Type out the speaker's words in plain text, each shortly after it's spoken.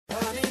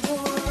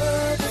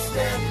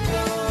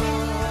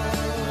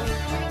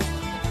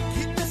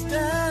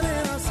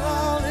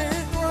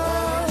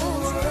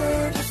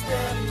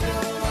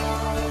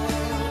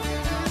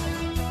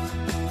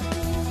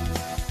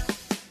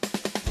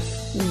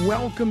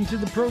welcome to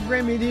the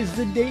program. It is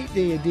the Date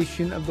Day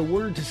edition of the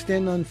Word to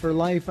Stand On for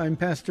Life. I'm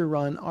Pastor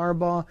Ron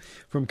Arbaugh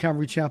from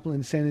Calvary Chapel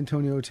in San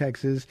Antonio,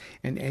 Texas.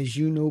 And as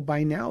you know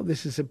by now,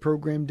 this is a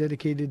program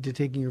dedicated to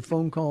taking your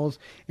phone calls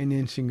and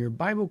answering your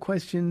Bible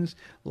questions,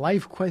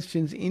 life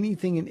questions,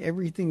 anything and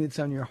everything that's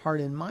on your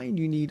heart and mind.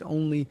 You need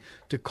only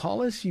to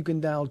call us. You can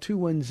dial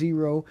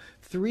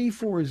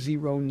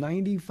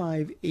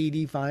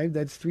 210-340-9585.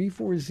 That's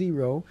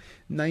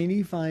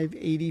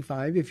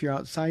 340-9585. If you're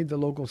outside the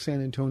local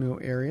San Antonio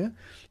area,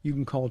 you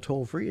can call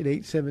toll free at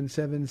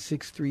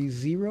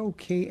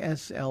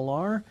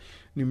 877-630-KSLR.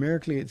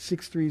 Numerically, it's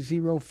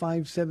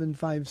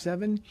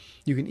 630-5757.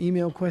 You can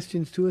email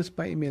questions to us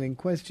by emailing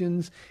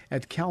questions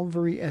at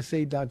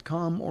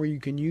calvarysa.com, or you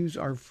can use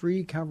our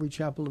free Calvary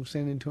Chapel of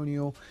San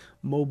Antonio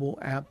mobile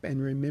app.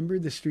 And remember,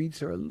 the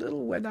streets are a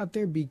little wet out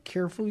there. Be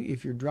careful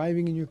if you're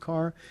driving in your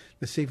car.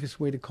 The safest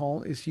way to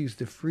call is to use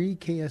the free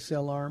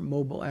KSLR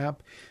mobile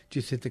app.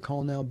 Just hit the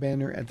Call Now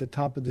banner at the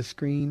top of the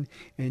screen,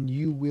 and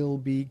you will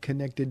be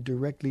connected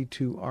directly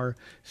to our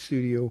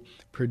studio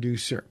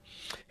producer.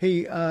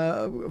 Hey,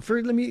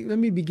 first, let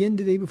me begin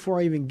today before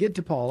I even get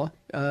to Paula.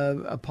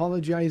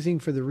 Apologizing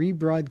for the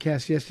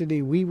rebroadcast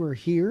yesterday. We were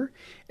here.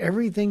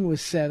 Everything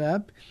was set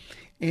up.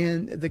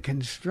 And the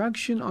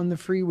construction on the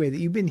freeway that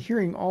you've been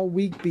hearing all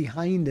week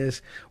behind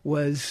us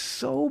was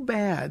so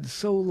bad,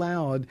 so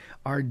loud.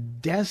 Our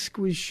desk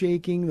was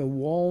shaking. The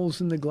walls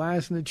and the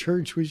glass in the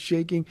church was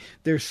shaking.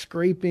 They're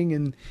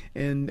scraping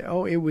and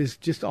it was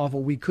just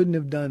awful. We couldn't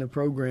have done a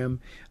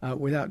program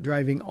without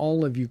driving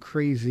all of you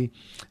crazy.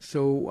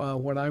 So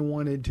what I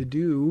wanted to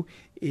do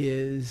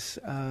is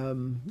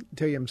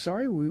tell you I'm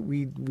sorry.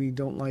 We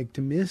don't like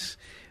to miss.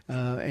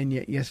 And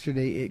yet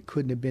yesterday it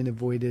couldn't have been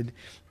avoided.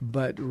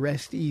 But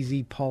rest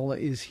easy. Paula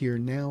is here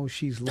now.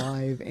 She's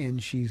live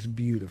and she's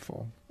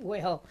beautiful.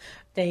 Well,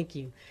 thank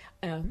you.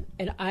 And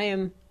I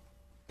am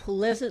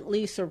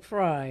pleasantly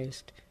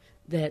surprised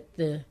that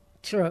the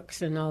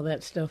trucks and all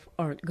that stuff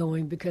aren't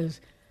going, because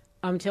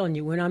I'm telling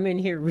you, when I'm in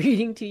here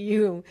reading to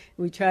you,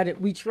 we try to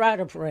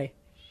pray,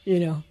 you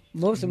know.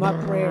 Most of my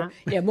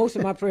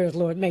prayers,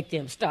 Lord, make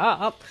them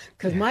stop,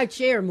 because my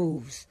chair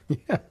moves.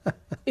 Yeah.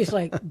 It's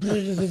like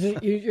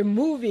you're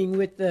moving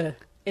with the,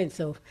 and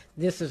so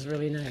this is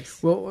really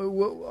nice.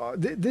 Well,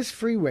 this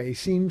freeway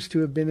seems to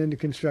have been under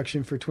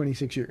construction for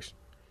 26 years,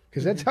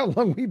 because that's how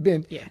long we've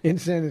been in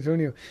San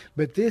Antonio.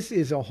 But this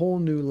is a whole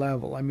new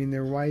level. I mean,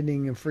 they're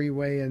widening a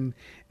freeway, and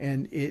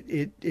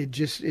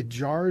it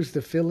jars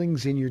the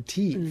fillings in your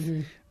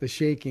teeth, the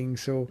shaking.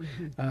 So.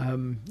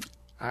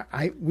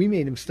 We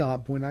made him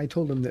stop when I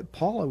told him that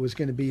Paula was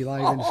going to be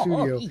live in the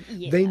studio.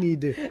 Yeah. They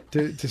need to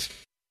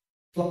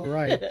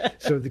right.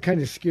 So they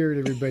kind of scared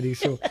everybody.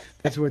 So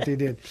that's what they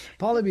did.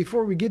 Paula,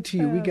 before we get to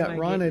you, we got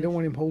Ron. Goodness. I don't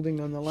want him holding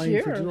on the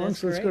line for too long.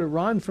 So let's go to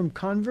Ron from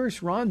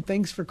Converse. Ron,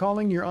 thanks for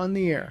calling. You're on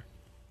the air.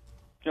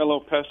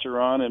 Hello, Pastor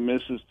Ron and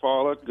Mrs.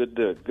 Paula. Good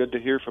to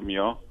hear from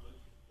y'all.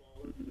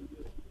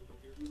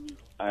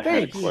 I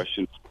had a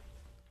question.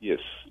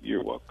 Yes,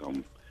 you're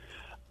welcome.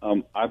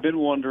 I've been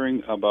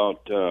wondering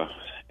about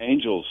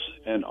angels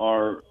and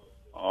our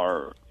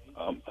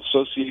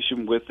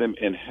association with them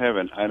in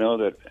heaven. I know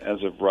that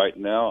as of right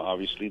now,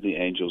 obviously the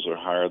angels are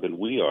higher than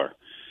we are.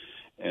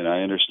 And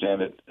I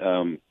understand that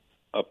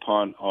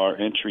upon our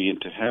entry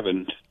into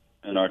heaven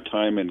and our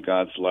time in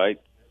God's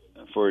light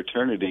for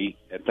eternity,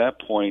 at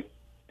that point,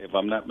 if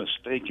I'm not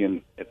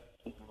mistaken,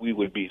 we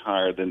would be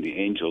higher than the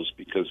angels,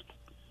 because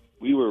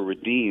we were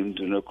redeemed,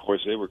 and of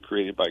course they were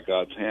created by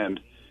God's hand.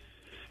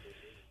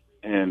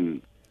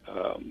 And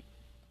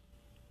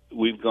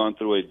we've gone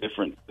through a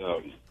different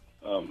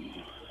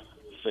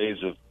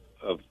phase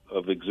of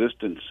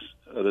existence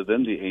other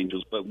than the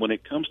angels. But when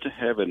it comes to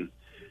heaven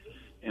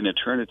and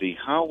eternity,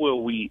 how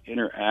will we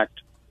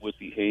interact with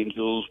the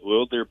angels?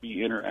 Will there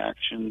be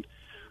interaction?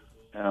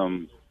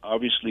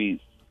 Obviously,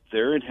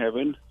 they're in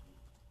heaven.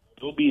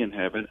 We'll be in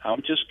heaven.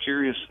 I'm just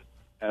curious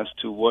as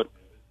to what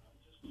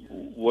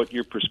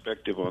your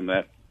perspective on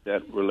that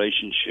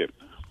relationship.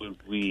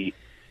 Would we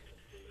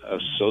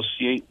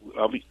associate?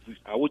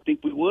 I would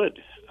think we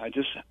would. I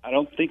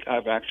don't think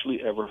I've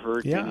actually ever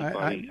heard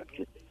anybody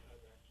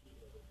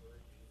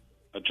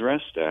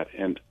address that,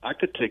 and I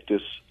could take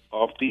this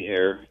off the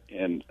air,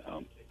 and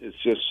it's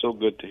just so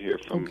good to hear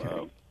from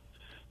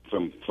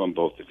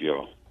both of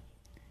y'all.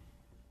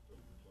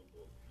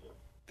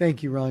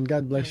 Thank you, Ron.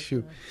 God bless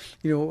you.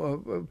 You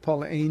know,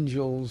 Paula,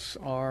 angels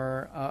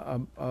are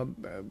a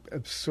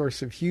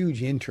source of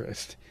huge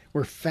interest.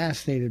 We're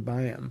fascinated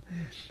by them.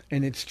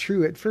 And it's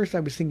true. At first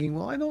I was thinking,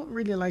 well, I don't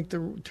really like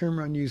the term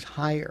Ron used,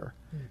 higher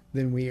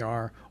than we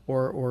are,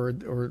 or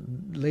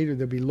later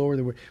they'll be lower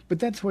than we are. But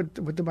that's what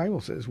the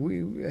Bible says.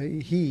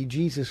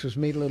 Jesus, was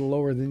made a little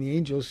lower than the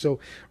angels. So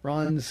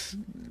Ron's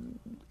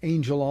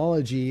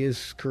angelology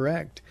is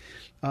correct.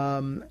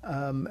 Ron,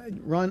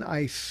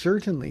 I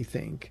certainly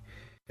think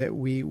that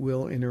we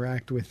will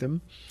interact with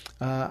them.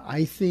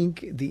 I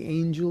think the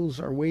angels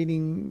are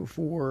waiting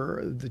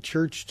for the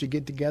church to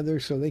get together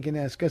so they can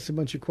ask us a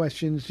bunch of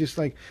questions, just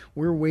like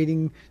we're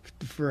waiting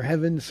for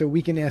heaven so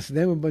we can ask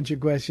them a bunch of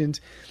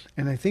questions.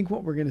 And I think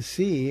what we're going to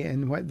see,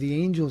 and what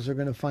the angels are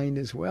going to find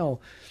as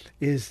well,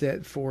 is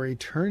that for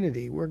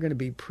eternity we're going to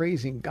be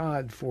praising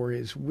God for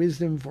his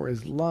wisdom, for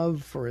his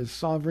love, for his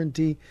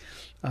sovereignty,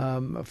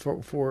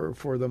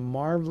 for the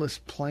marvelous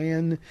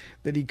plan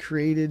that he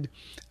created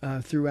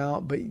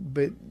throughout.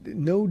 But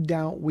no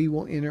doubt we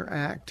will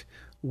interact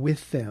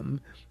with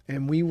them,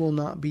 and we will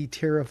not be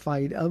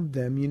terrified of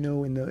them. You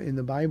know, in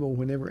the Bible,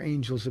 whenever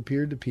angels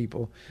appeared to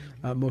people,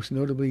 most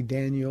notably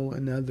Daniel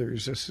and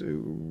others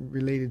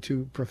related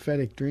to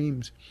prophetic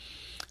dreams,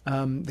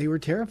 they were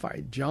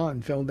terrified.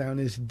 John fell down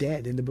as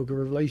dead in the book of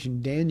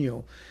Revelation.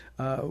 Daniel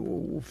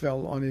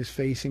fell on his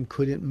face and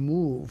couldn't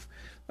move.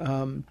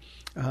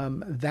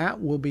 That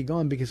will be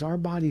gone because our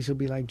bodies will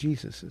be like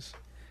Jesus's.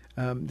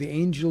 The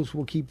angels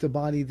will keep the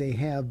body they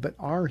have, but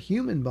our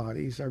human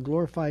bodies, our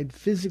glorified,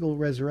 physical,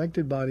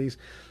 resurrected bodies,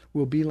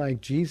 will be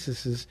like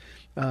Jesus's,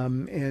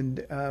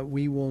 and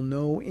we will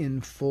know in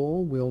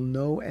full. We'll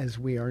know as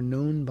we are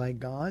known by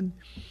God.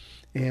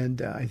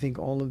 And I think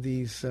all of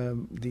these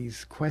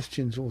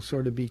questions will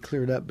sort of be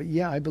cleared up. But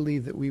yeah, I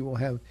believe that we will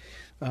have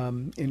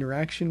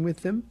interaction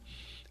with them.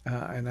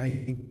 And I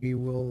think we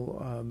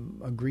will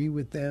agree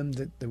with them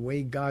that the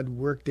way God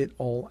worked it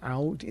all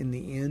out in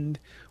the end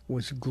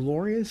was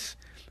glorious.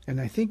 And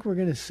I think we're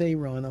going to say,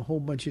 Ron, a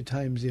whole bunch of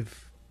times,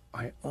 if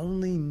I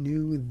only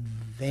knew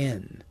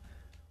then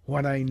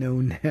what I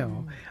know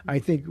now, I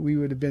think we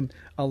would have been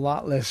a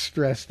lot less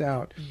stressed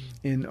out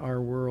in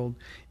our world.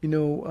 You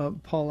know,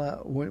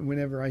 Paula,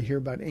 whenever I hear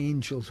about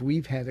angels,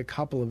 we've had a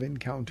couple of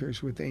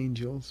encounters with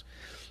angels.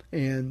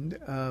 And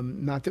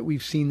not that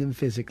we've seen them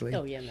physically,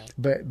 no.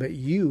 but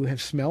you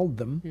have smelled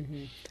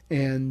them,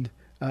 and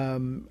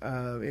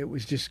it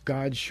was just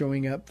God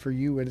showing up for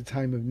you at a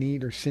time of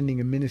need, or sending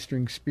a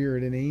ministering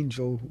spirit, an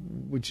angel,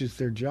 which is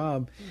their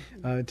job,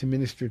 to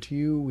minister to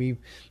you.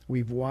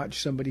 We've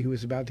watched somebody who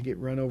was about to get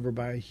run over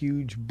by a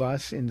huge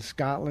bus in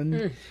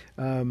Scotland,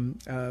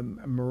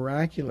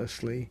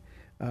 miraculously,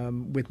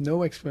 with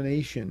no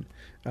explanation,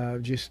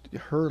 just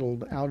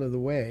hurtled out of the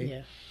way.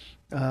 Yeah.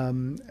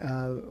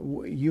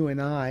 You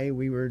and I,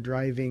 we were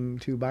driving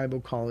to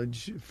Bible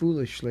college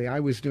foolishly. I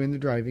was doing the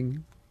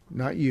driving,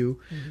 not you,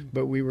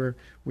 but we were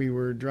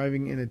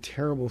driving in a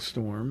terrible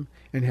storm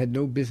and had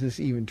no business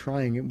even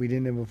trying it. We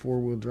didn't have a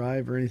four-wheel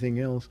drive or anything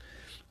else,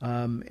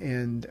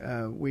 and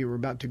we were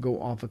about to go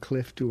off a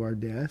cliff to our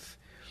death.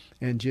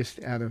 And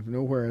just out of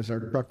nowhere, as our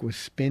truck was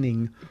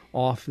spinning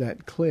off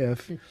that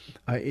cliff,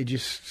 it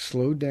just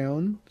slowed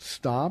down,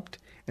 stopped,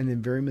 and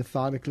then very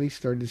methodically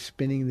started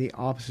spinning the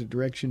opposite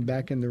direction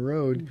back in the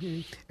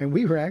road. And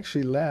we were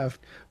actually left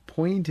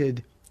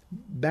pointed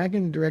back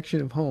in the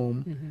direction of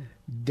home,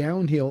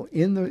 downhill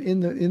in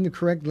the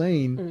correct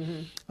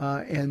lane,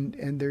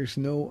 and there's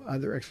no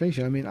other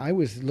explanation. I mean, I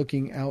was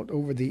looking out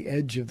over the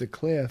edge of the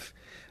cliff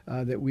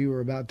that we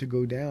were about to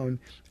go down,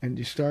 and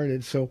just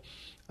started. So,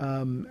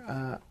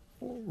 Ron,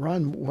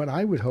 what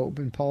I would hope,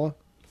 and Paula,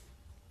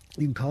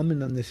 you can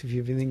comment on this if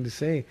you have anything to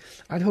say.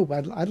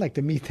 I'd like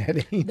to meet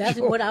that angel. That's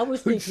what I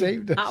was who thinking.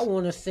 Saved us. I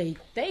want to say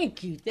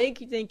thank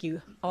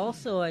you.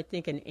 Also, I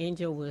think an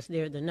angel was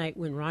there the night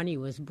when Ronnie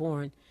was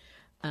born,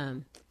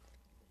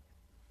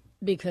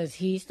 because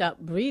he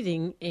stopped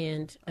breathing,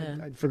 and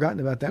I'd forgotten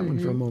about that one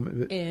for a moment.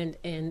 But.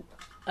 And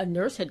a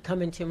nurse had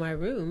come into my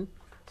room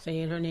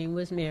saying her name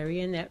was Mary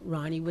and that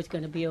Ronnie was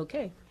going to be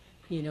okay.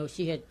 You know,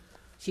 she'd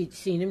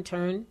seen him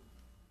turn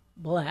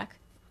black.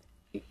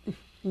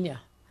 Yeah.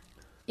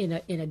 In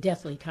a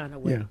deathly kind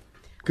of way. Yeah,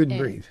 couldn't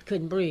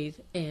breathe,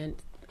 and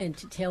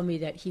to tell me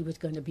that he was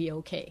going to be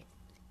okay,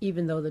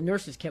 even though the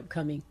nurses kept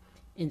coming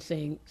and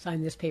saying,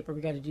 "Sign this paper. We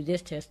got to do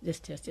this test.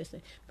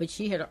 But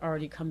she had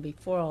already come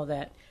before all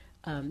that,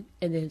 and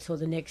then so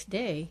the next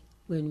day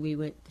when we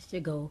went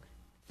to go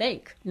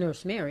thank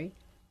Nurse Mary,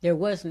 there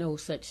was no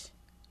such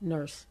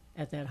nurse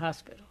at that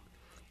hospital,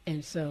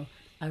 and so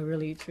I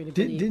really truly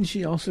believe. Didn't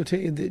she also tell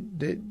you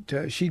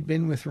that she'd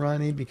been with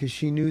Ronnie because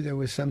she knew there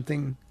was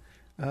something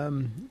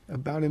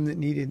about him that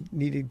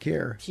needed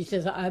care? She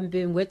says, I've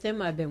been with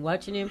him, I've been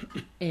watching him,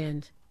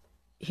 and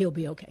he'll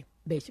be okay.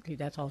 Basically,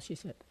 that's all she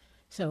said.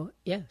 So,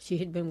 yeah, she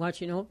had been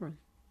watching over him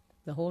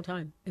the whole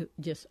time.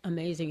 Just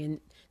amazing. And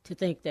to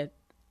think that,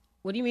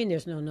 what do you mean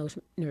there's no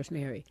Nurse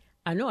Mary?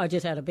 I know I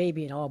just had a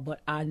baby and all,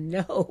 but I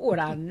know what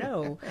I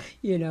know,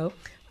 you know.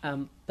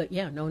 But,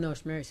 yeah, no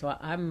Nurse Mary. So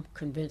I'm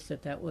convinced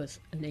that was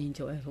an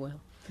angel as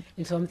well.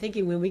 And so I'm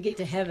thinking when we get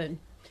to heaven,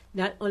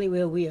 not only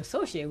will we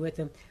associate with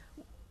him,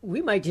 we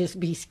might just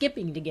be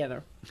skipping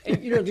together,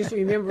 and, you know, just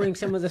remembering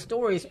some of the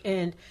stories.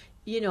 And,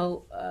 you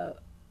know,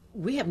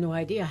 we have no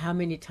idea how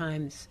many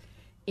times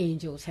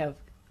angels have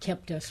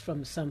kept us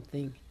from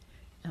something.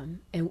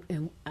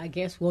 And I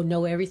guess we'll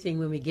know everything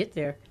when we get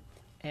there.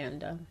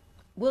 And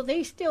will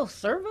they still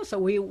serve us, or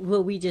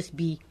will we just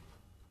be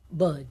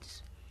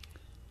buds?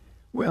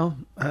 Well,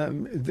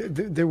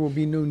 there will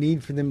be no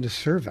need for them to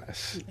serve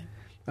us.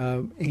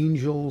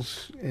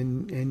 Angels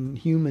and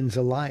humans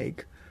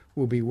alike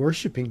will be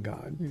worshiping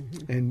God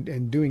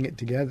and doing it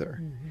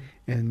together.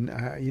 And,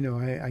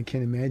 I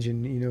can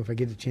imagine, if I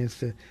get a chance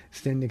to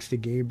stand next to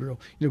Gabriel.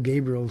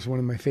 Gabriel is one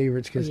of my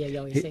favorites because you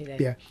always say that.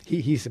 Yeah,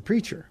 he's a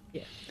preacher.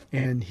 Yeah.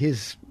 And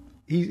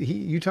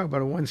you talk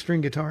about a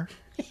one-string guitar.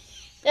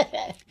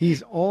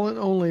 He's all and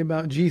only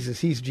about Jesus.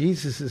 He's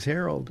Jesus's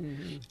herald.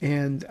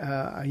 And,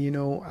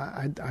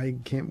 I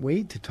can't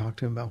wait to talk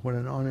to him about what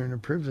an honor and a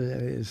privilege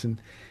that is.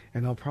 And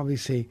I'll probably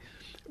say,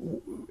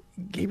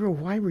 Gabriel,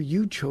 why were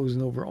you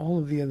chosen over all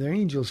of the other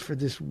angels for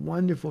this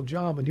wonderful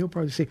job? And he'll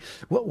probably say,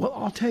 well,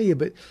 I'll tell you,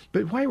 but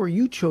why were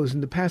you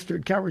chosen to pastor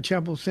at Calvary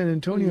Chapel of San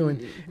Antonio?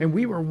 And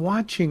we were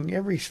watching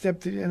every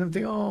step, and I'm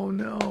thinking, oh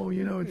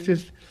no,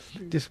 it's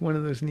just one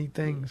of those neat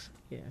things.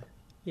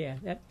 Yeah.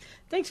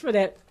 Thanks for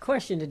that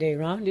question today,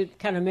 Ron. It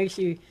kind of makes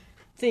you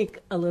think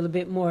a little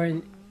bit more.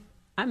 And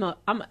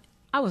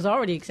I was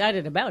already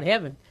excited about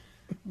heaven,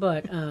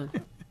 but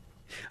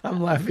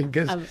I'm laughing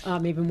because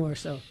I'm even more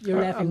so.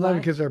 You're laughing. I'm laughing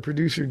because our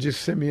producer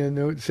just sent me a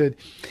note and said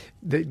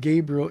that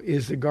Gabriel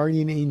is the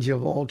guardian angel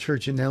of all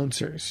church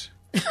announcers.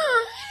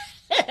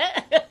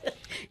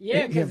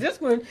 Yeah, because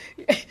this one,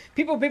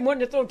 people have been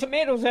wanting to throw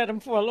tomatoes at him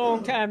for a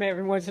long time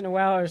every once in a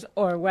while,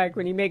 or like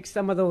when he makes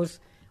some of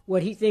those,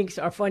 what he thinks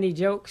are funny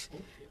jokes,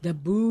 the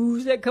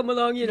boos that come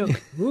along,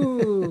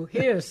 ooh,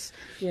 hiss.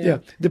 Yeah,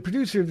 the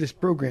producer of this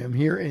program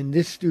here in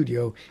this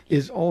studio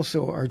is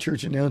also our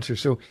church announcer,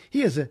 so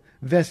he has a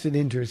vested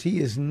interest. He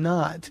is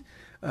not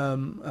he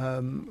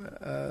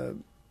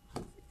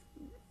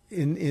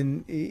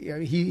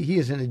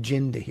has an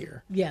agenda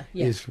here. Yeah.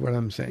 Is what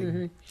I'm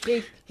saying.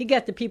 He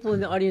got the people in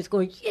the audience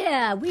going,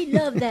 yeah, we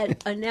love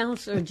that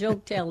announcer,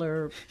 joke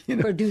teller,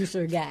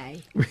 producer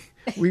guy.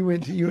 You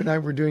and I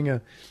were doing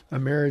a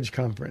marriage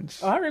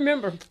conference. Oh, I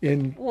remember.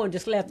 In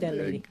just left that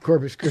lady.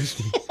 Corpus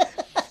Christi.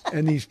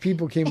 And these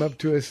people came up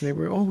to us and they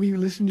were, we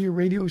listen to your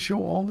radio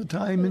show all the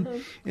time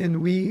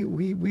and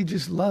we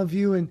just love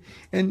you and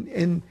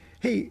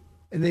hey,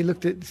 and they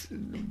looked at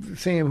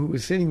Sam, who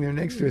was sitting there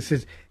next to us,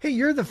 says, hey,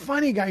 you're the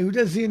funny guy who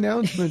does the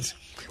announcements.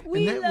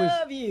 We and that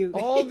love was you.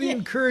 all the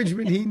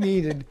encouragement he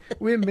needed.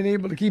 We haven't been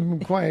able to keep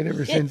him quiet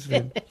ever since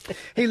then.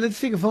 Hey, let's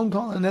take a phone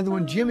call. Another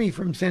one, Jimmy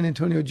from San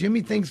Antonio.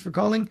 Jimmy, thanks for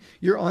calling.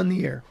 You're on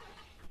the air.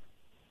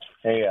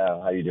 Hey,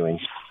 how you doing?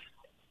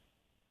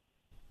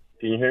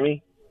 Can you hear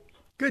me?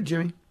 Good,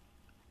 Jimmy.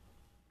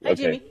 Hi,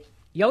 Jimmy.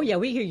 Yeah,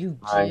 we hear you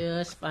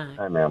just fine.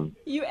 Hi, ma'am.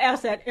 You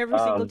ask that every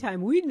single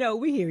time. We know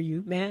we hear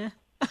you, man.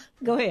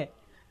 Go ahead.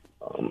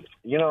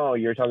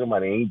 You're talking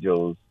about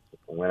angels.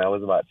 When I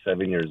was about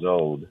 7 years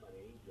old,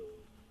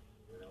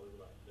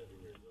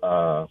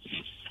 I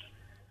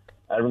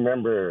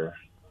remember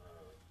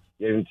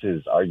getting into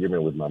this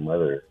argument with my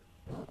mother,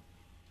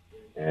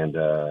 and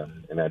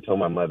I told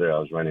my mother I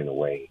was running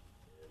away,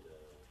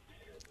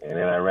 and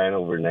then I ran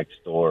over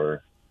next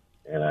door,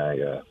 and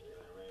I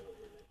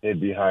hid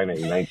behind a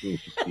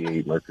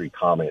 1968 Mercury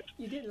Comet.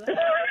 You didn't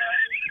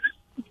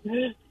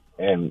lie.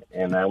 And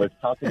I was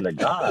talking to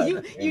God.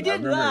 You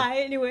didn't lie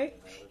anyway.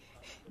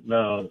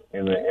 No,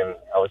 and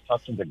I was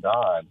talking to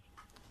God,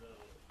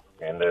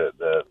 and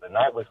the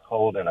night was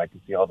cold, and I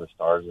could see all the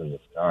stars in the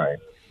sky,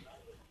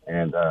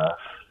 and I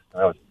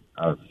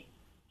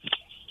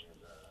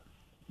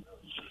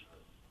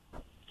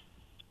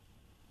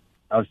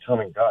was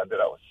telling God that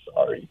I was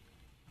sorry,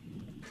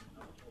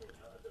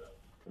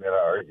 and that I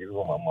argued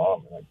with my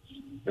mom, and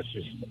I just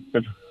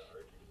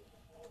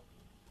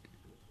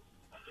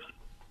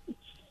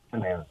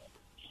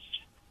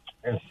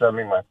and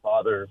suddenly my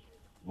father,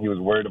 he was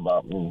worried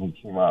about me. He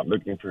came out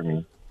looking for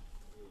me.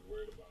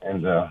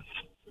 And,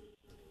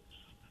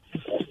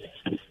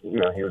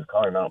 he was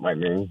calling out my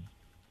name.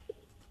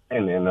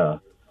 And then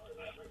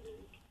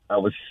I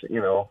was,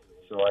 so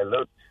I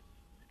looked.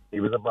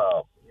 He was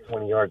about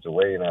 20 yards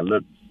away, and I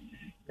looked,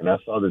 and I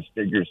saw this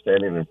figure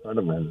standing in front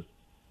of him.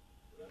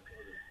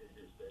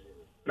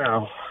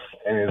 Now,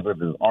 and it was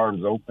with his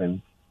arms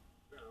open.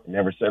 He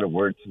never said a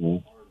word to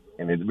me.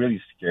 And it really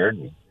scared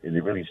me.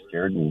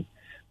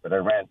 But I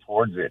ran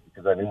towards it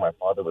because I knew my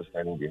father was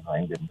standing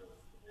behind him.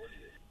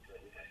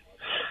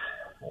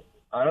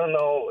 I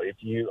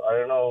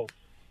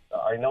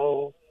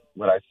know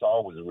what I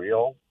saw was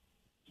real,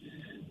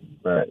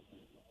 but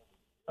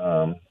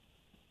my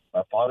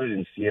father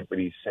didn't see it, but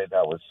he said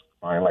I was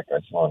crying like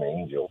I saw an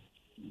angel.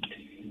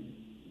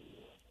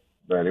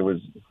 But it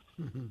was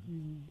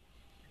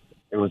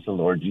the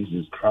Lord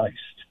Jesus Christ.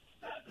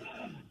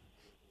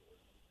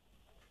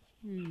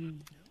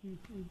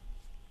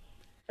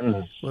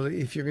 Well,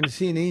 if you're going to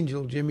see an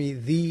angel, Jimmy,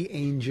 the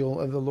angel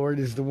of the Lord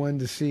is the one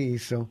to see.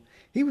 So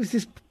he was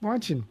just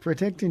watching,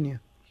 protecting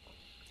you.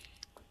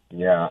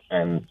 Yeah,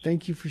 and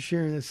thank you for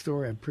sharing that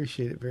story. I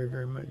appreciate it very,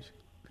 very much.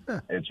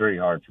 It's very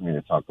hard for me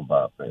to talk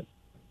about that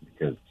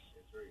because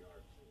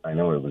I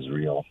know it was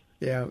real.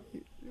 Yeah,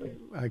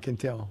 I can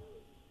tell.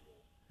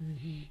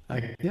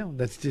 I can tell.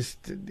 That's just,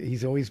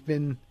 he's always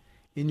been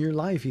in your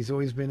life. He's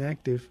always been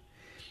active.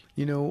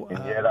 And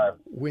yet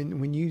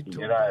when you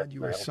told God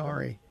you were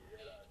sorry.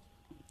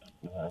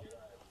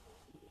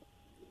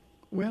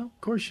 Well,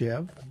 of course you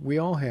have. We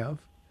all have.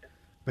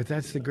 But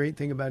that's the great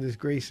thing about His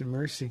grace and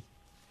mercy.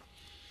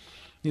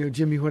 You know,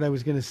 Jimmy, what I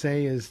was going to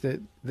say is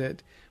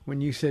that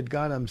when you said,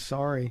 God, I'm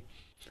sorry,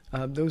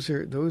 those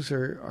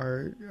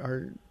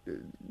are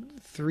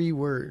three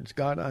words,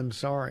 God, I'm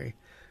sorry,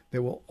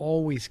 that will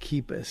always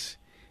keep us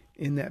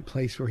in that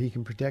place where He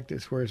can protect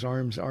us, where His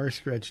arms are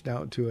stretched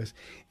out to us.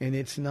 And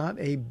it's not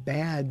a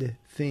bad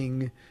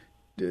thing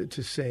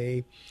to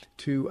say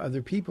to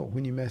other people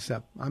when you mess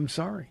up, I'm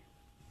sorry.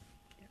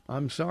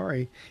 I'm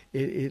sorry.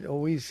 It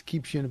always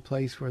keeps you in a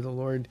place where the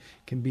Lord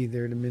can be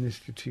there to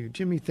minister to you.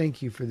 Jimmy,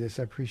 thank you for this.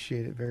 I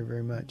appreciate it very,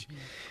 very much.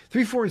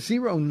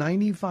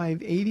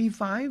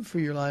 340-9585 for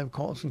your live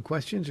calls and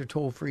questions, or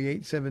toll free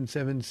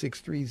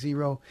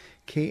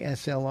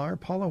 877-630-KSLR.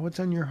 Paula, what's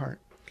on your heart?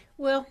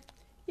 Well,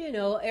 you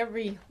know,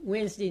 every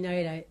Wednesday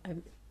night,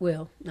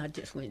 well, not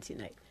just Wednesday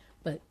night,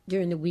 but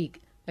during the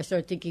week, I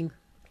start thinking,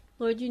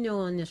 Lord, you know,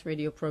 on this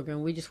radio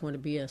program, we just want to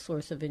be a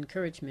source of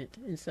encouragement.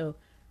 And so,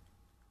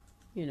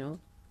 you know,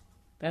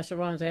 Pastor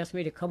Ron's asked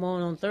me to come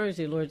on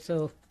Thursday, Lord,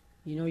 so,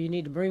 you know, you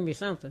need to bring me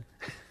something.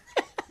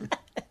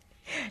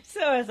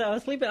 So as I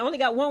was sleeping, I only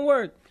got one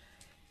word,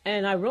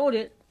 and I wrote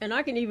it, and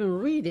I can even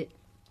read it.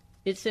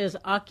 It says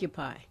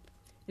occupy.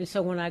 And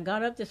so when I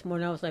got up this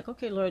morning, I was like,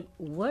 okay, Lord,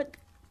 what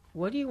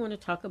do you want to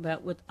talk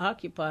about with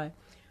occupy?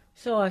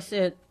 So I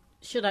said,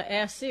 should I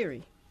ask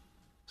Siri?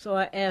 So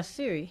I asked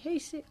Siri, hey,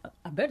 Siri,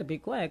 I better be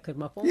quiet because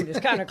my phone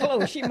is kind of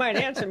close. She might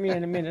answer me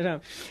in a minute, huh?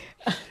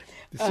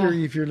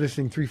 Siri, if you're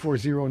listening,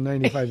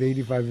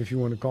 340-9585 if you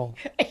want to call.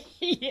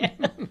 Yeah.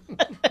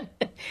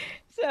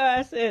 So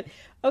I said,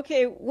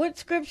 okay, what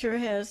scripture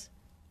has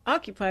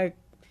occupied,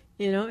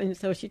 you know? And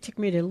so she took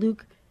me to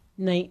Luke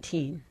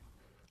 19.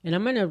 And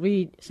I'm going to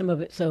read some of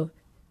it so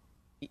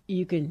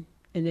you can,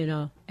 and then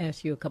I'll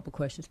ask you a couple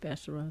questions,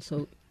 Pastor Ron.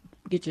 So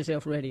get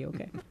yourself ready,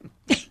 okay?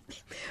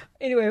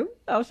 Anyway,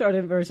 I'll start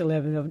in verse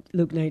 11 of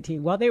Luke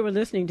 19. While they were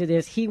listening to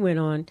this, he went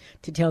on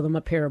to tell them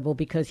a parable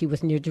because he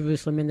was near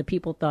Jerusalem and the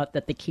people thought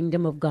that the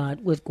kingdom of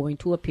God was going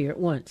to appear at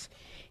once.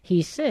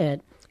 He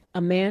said,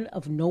 a man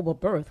of noble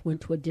birth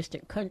went to a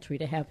distant country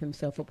to have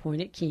himself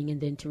appointed king and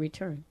then to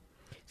return.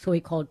 So he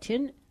called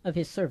 10 of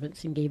his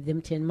servants and gave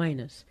them 10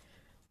 minas.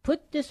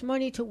 Put this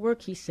money to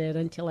work, he said,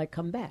 until I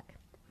come back.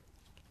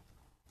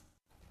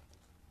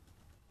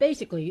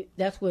 Basically,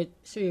 that's what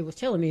Syria was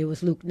telling me. It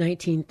was Luke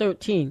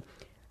 19:13.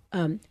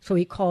 So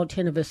he called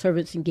 10 of his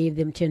servants and gave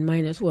them 10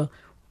 minas. Well,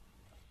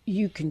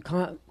 you can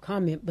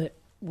comment, but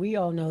we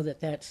all know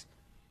that that's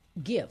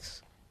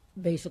gifts,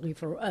 basically,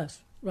 for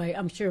us, right?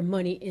 I'm sure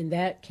money in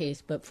that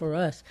case, but for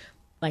us,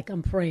 like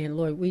I'm praying,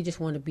 Lord, we just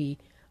want to be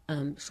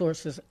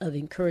sources of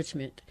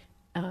encouragement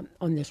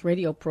on this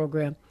radio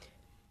program.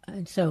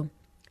 And so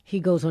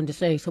he goes on to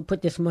say, so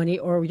put this money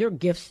or your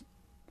gifts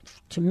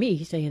to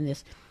me, saying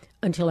this,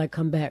 until I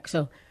come back.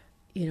 So,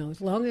 you know,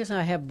 as long as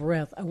I have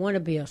breath, I want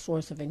to be a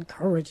source of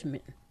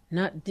encouragement,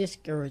 not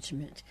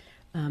discouragement,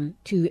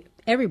 to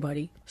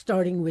everybody,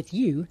 starting with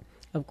you,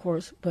 of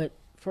course, but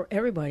for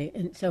everybody.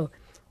 And so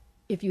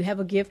if you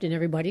have a gift, and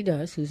everybody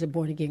does, who's a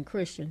born-again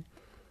Christian,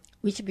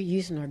 we should be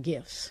using our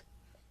gifts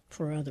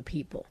for other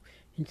people.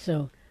 And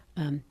so,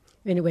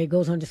 anyway, it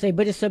goes on to say,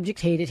 but his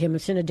subjects hated him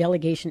and sent a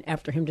delegation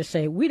after him to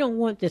say, we don't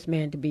want this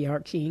man to be our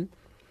king.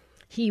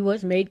 He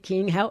was made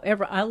king.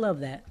 However, I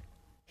love that.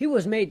 He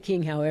was made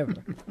king, however.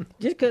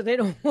 Just because they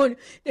don't want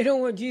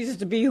Jesus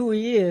to be who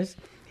he is,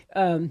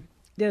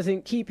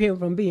 doesn't keep him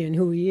from being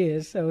who he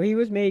is. So he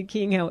was made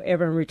king,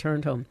 however, and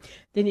returned home.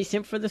 Then he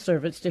sent for the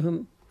servants to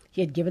whom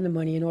he had given the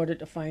money in order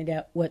to find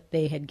out what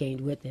they had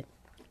gained with it.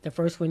 The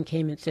first one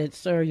came and said,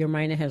 Sir, your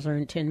mina has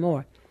earned 10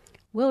 more.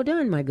 Well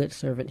done, my good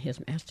servant, his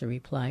master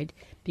replied,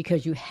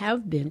 because you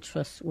have been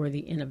trustworthy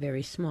in a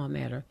very small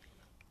matter.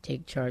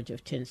 Take charge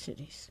of 10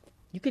 cities.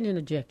 You can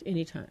interject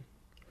anytime.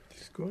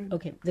 Go ahead.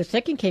 Okay. The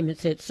second came and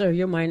said, Sir,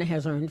 your mina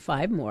has earned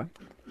 5 more.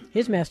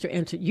 His master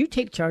answered, You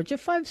take charge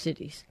of 5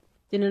 cities.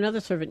 Then another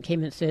servant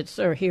came and said,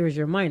 Sir, here is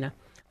your mina.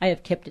 I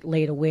have kept it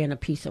laid away in a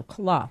piece of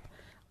cloth.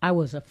 I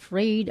was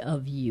afraid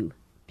of you,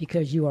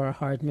 because you are a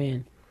hard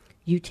man.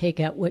 You take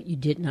out what you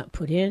did not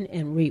put in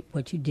and reap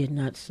what you did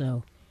not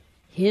sow.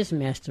 His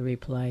master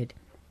replied,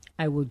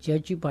 I will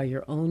judge you by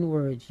your own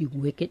words, you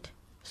wicked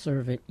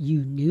servant. You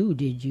knew,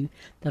 did you,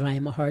 that I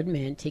am a hard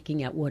man,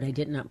 taking out what I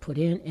did not put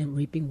in and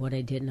reaping what I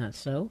did not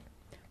sow?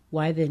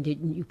 Why then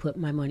didn't you put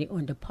my money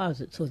on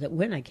deposit so that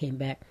when I came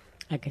back,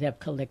 I could have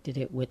collected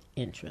it with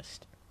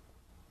interest?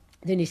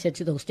 Then he said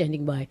to those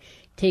standing by,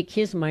 Take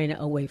his mina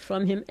away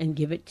from him and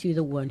give it to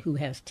the one who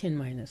has 10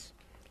 minas.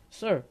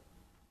 Sir,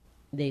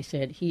 they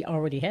said, he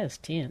already has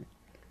 10.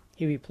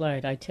 He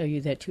replied, I tell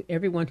you that to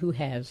everyone who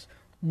has,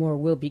 more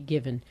will be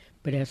given,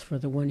 but as for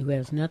the one who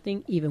has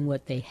nothing, even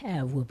what they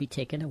have will be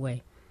taken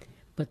away.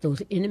 But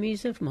those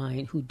enemies of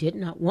mine who did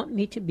not want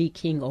me to be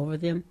king over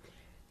them,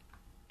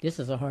 this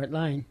is a hard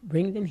line,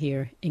 bring them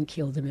here and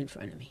kill them in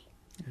front of me.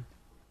 Yeah.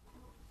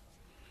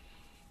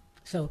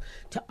 So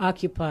to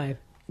occupy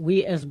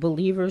we as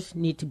believers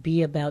need to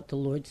be about the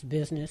Lord's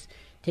business,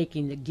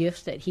 taking the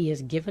gifts that he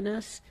has given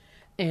us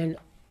and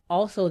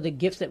also the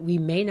gifts that we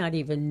may not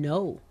even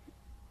know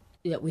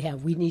that we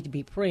have. We need to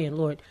be praying,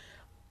 Lord,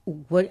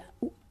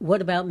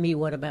 what about me?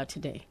 What about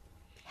today?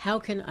 How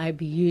can I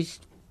be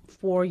used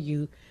for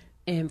you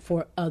and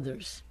for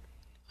others,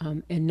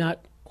 and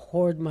not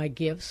hoard my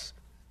gifts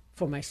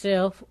for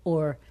myself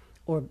or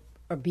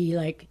be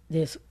like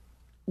this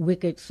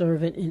wicked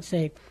servant and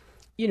say,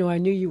 I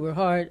knew you were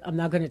hard. I'm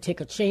not going to take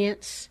a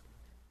chance.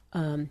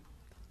 I'm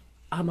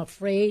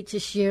afraid to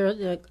share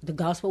the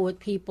gospel with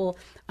people.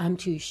 I'm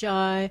too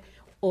shy.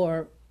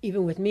 Or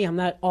even with me, I'm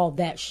not all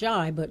that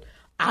shy, but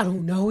I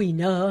don't know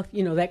enough,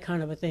 that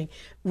kind of a thing,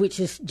 which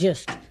is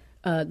just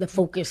the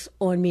focus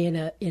on me in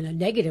a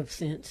negative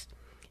sense,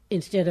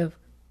 instead of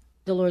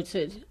the Lord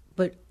says,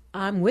 but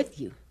I'm with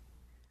you.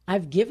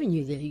 I've given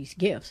you these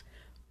gifts.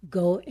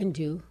 Go and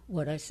do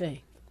what I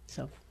say.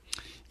 So.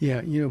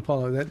 Yeah,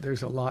 Paula,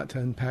 there's a lot to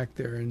unpack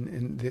there,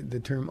 and the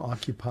term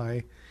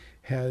occupy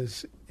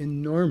has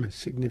enormous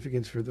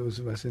significance for those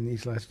of us in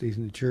these last days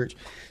in the church.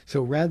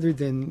 So rather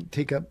than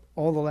take up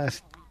all the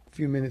last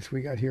few minutes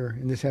we got here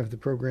in this half of the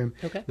program,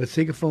 okay, let's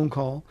take a phone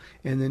call,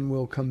 and then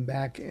we'll come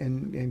back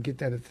and get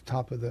that at the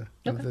top of the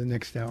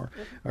next hour,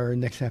 or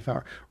next half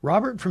hour.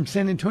 Robert from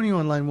San Antonio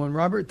on line 1.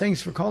 Robert,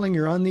 thanks for calling.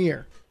 You're on the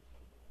air.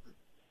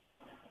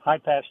 Hi,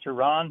 Pastor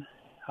Ron.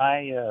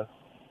 Hi,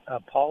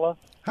 Paula.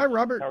 Hi,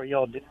 Robert. How are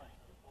y'all doing?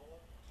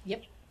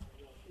 Yep.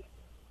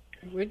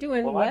 We're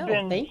doing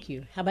well. Thank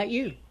you. How about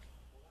you?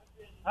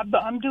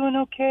 I'm doing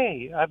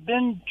okay. I've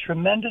been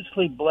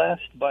tremendously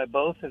blessed by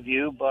both of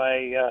you,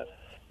 by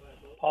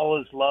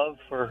Paula's love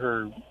for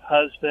her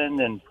husband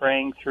and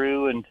praying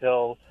through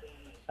until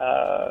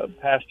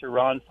Pastor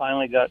Ron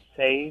finally got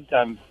saved.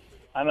 I'm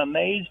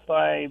amazed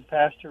by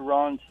Pastor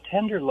Ron's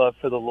tender love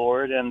for the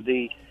Lord and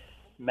the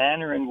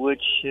manner in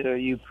which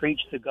you preach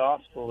the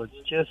gospel.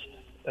 It's just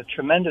a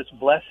tremendous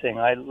blessing.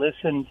 I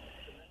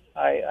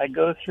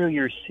go through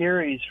your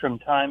series from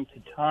time to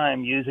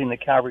time using the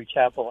Calvary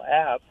Chapel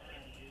app,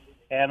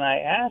 and I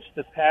asked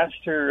the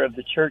pastor of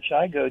the church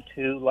I go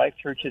to, Life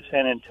Church of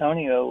San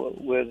Antonio,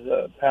 with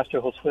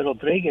Pastor Josué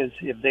Rodriguez,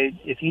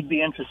 if he'd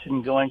be interested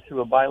in going through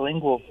a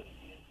bilingual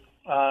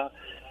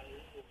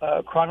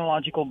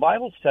chronological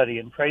Bible study,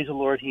 and praise the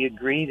Lord, he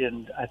agreed,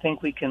 and I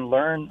think we can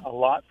learn a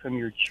lot from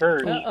your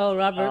church.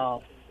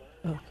 Robert.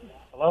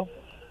 Hello?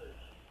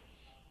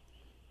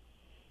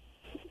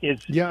 We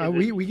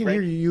can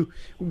hear you.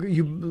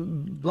 You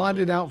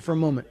blotted out for a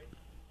moment.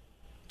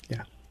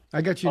 Yeah,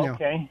 I got you now.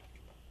 Okay.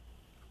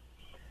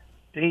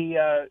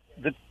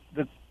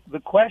 The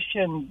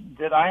question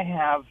that I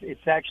have,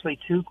 it's actually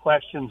two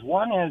questions.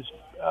 One is,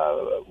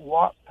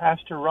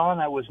 Pastor Ron,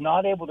 I was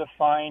not able to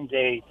find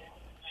a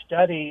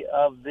study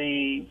of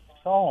the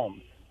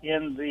Psalms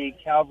in the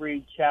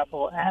Calvary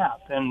Chapel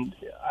app, and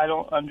I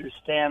don't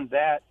understand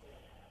that.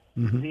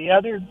 Mm-hmm. The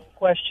other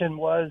question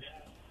was,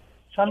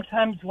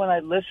 sometimes when I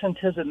listen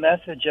to the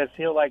message, I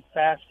feel like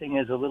fasting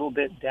is a little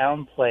bit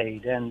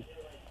downplayed, and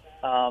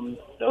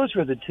those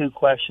were the two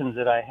questions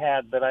that I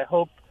had, but I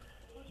hope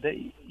that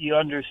you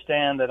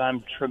understand that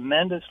I'm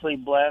tremendously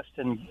blessed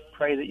and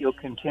pray that you'll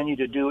continue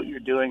to do what you're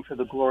doing for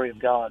the glory of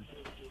God.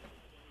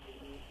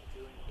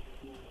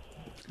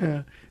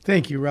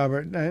 Thank you,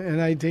 Robert,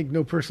 and I take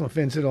no personal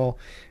offense at all.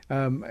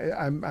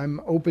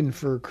 I'm open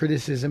for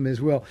criticism as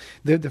well.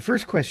 The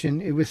first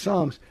question, it was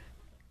Psalms.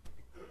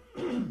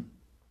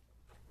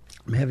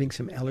 I'm having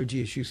some allergy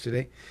issues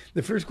today.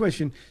 The first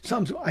question,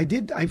 Psalms.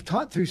 I've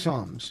taught through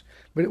Psalms,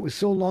 but it was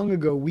so long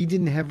ago we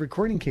didn't have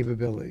recording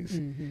capabilities.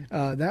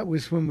 Mm-hmm. That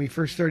was when we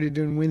first started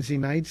doing Wednesday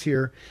nights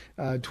here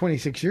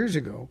 26 years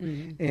ago.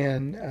 Mm-hmm.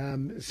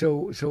 And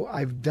so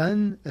I've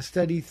done a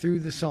study through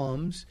the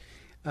Psalms,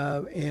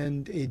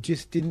 and it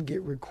just didn't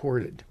get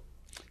recorded.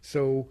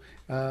 So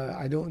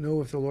I don't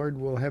know if the Lord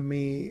will have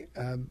me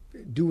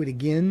do it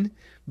again,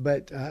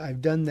 but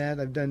I've done that.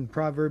 I've done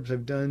Proverbs.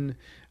 I've done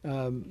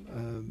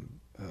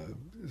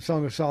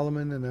Song of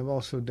Solomon, and I've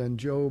also done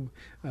Job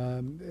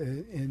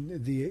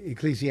and the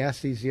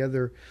Ecclesiastes, the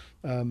other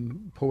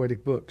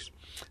poetic books.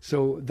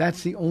 So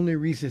that's the only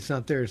reason it's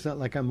not there. It's not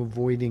like I'm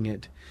avoiding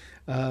it.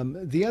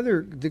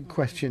 The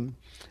question,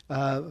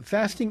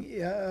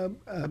 fasting,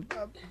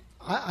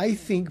 I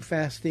think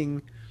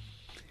fasting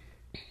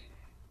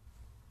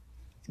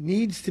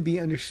needs to be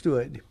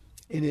understood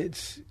in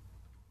its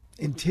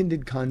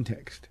intended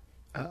context.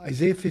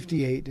 Isaiah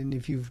 58, and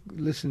if you've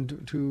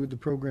listened to the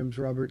programs,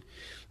 Robert,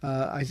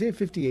 Isaiah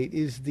 58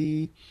 is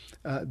the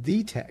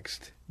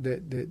text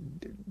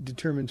that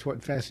determines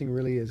what fasting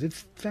really is.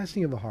 It's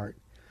fasting of the heart.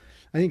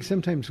 I think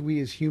sometimes we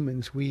as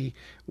humans, we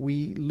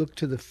look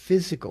to the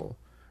physical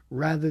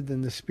rather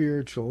than the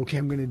spiritual. Okay,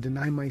 I'm going to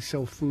deny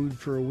myself food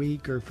for a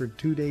week or for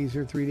 2 days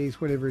or 3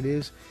 days, whatever it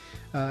is.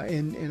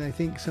 And I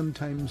think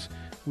sometimes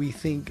we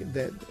think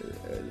that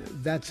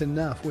that's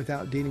enough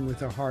without dealing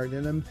with our heart.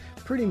 And I'm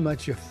pretty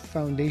much a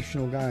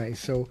foundational guy,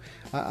 so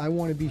I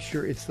want to be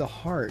sure it's the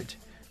heart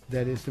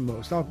that is the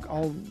most.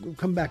 I'll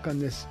come back on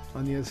this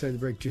on the other side of the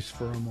break just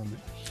for a moment.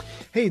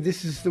 Hey,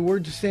 this is the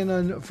Word to Stand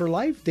On for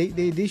Life, Date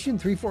Day Edition,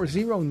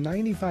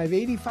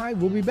 340-9585.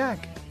 We'll be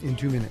back in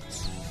 2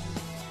 minutes.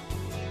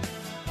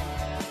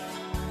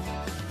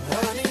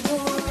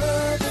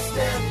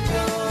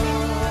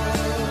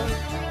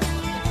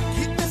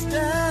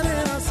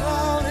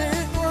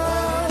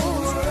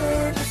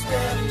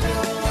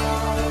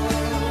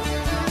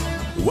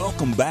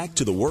 Welcome back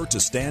to the Word to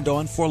Stand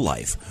On for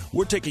Life.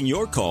 We're taking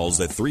your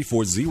calls at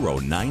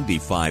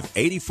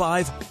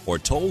 340-9585 or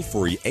toll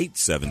free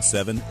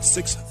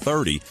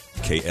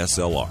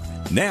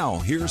 877-630-KSLR. Now,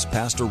 here's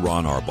Pastor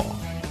Ron Arbaugh.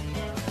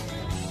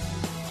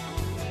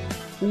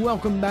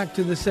 Welcome back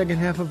to the second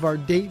half of our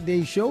Date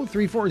Day show,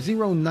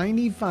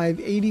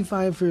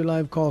 340-9585 for your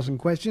live calls and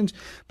questions.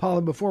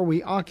 Paula, before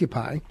we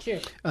occupy, sure.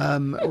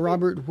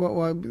 Robert,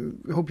 I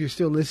hope you're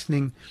still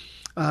listening.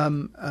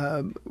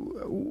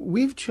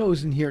 We've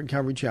chosen here at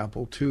Calvary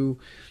Chapel to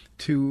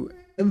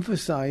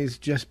emphasize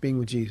just being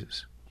with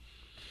Jesus.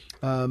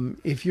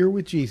 If you're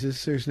with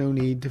Jesus, there's no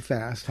need to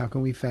fast. How can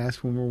we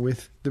fast when we're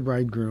with the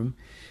bridegroom?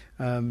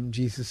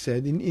 Jesus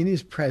said, in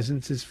his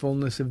presence is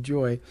fullness of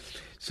joy.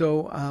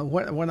 So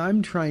what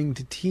I'm trying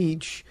to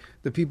teach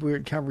the people here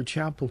at Calvary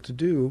Chapel to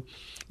do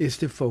is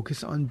to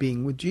focus on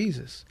being with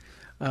Jesus.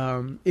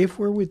 If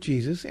we're with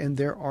Jesus, and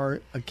there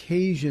are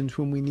occasions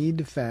when we need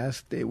to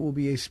fast, it will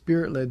be a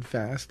Spirit-led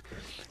fast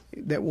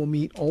that will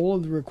meet all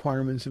of the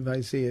requirements of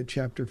Isaiah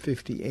chapter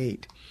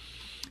 58.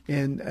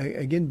 And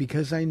again,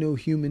 because I know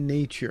human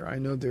nature, I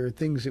know there are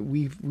things that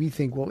we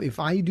think, well, if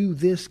I do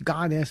this,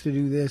 God has to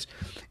do this.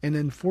 And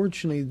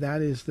unfortunately,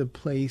 that is the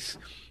place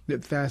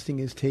that fasting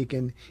is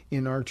taken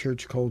in our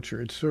church culture.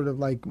 It's sort of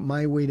like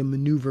my way to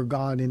maneuver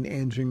God in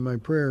answering my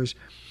prayers.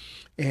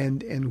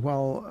 And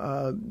while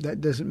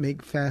that doesn't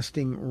make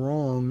fasting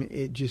wrong,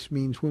 it just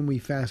means when we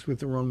fast with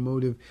the wrong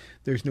motive,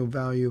 there's no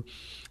value.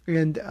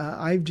 And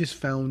I've just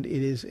found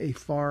it is a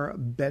far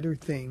better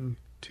thing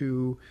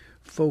to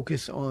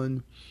focus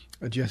on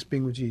just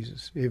being with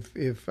Jesus.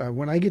 If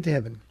when I get to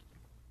heaven,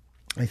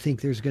 I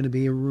think there's going to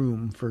be a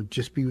room for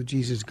just be with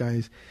Jesus,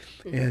 guys,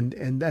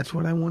 and that's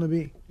what I want to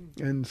be.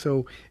 And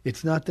so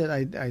it's not that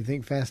I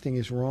think fasting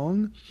is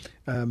wrong.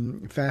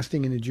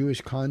 Fasting in a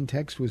Jewish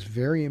context was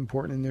very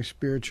important in their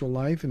spiritual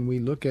life, and we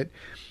look at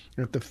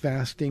the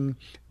fasting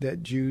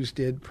that Jews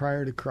did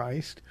prior to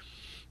Christ.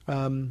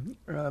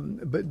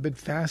 But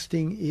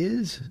fasting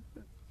is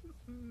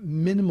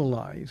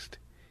minimalized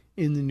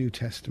in the New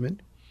Testament.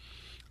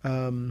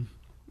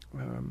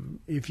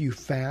 If you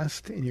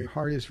fast and your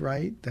heart is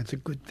right, that's a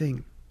good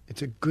thing.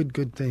 It's a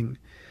good thing.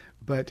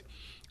 But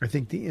I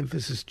think the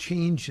emphasis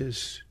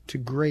changes to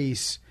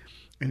grace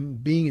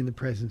and being in the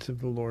presence of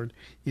the Lord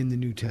in the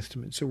New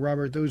Testament. So,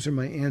 Robert, those are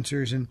my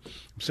answers. And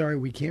I'm sorry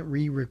we can't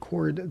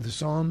re-record the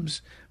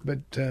Psalms, but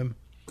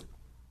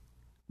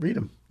read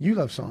them. You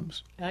love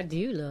Psalms. I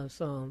do love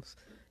Psalms.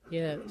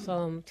 Yeah,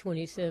 Psalm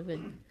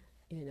 27,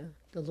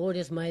 the Lord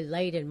is my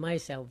light and my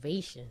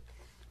salvation.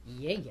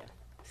 Yeah.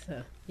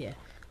 So, yeah.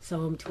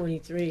 Psalm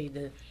 23,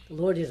 the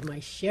Lord is my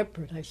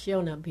shepherd, I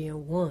shall not be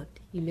in want.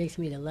 He makes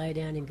me to lie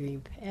down in green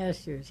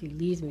pastures. He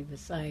leads me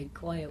beside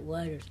quiet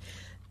waters.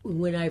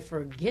 When I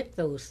forget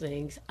those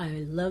things,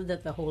 I love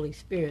that the Holy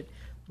Spirit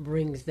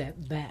brings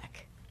that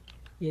back.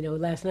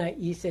 Last night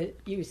you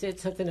said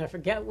something, I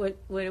forgot what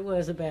it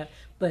was about,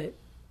 but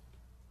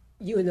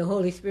you and the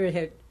Holy Spirit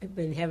had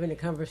been having a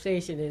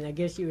conversation, and I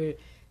guess you were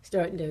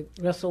starting to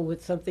wrestle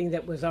with something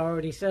that was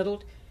already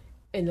settled,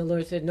 and the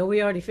Lord said, no,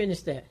 we already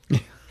finished that.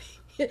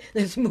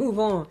 Let's move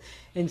on.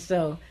 And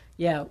so,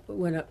 yeah,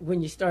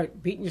 when you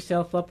start beating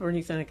yourself up or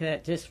anything like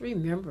that, just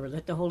remember,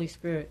 let the Holy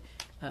Spirit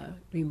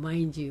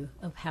remind you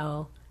of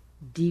how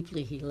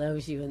deeply he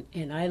loves you.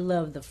 And I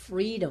love the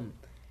freedom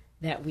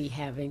that we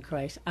have in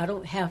Christ. I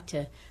don't have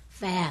to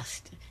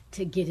fast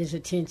to get his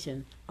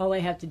attention. All I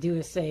have to do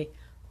is say,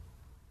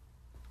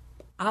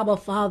 Abba,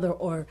 Father,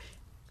 or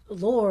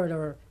Lord,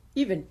 or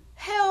even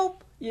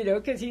help,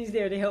 because he's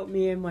there to help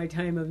me in my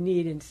time of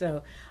need. And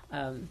so,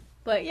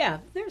 but yeah,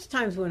 there's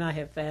times when I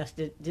have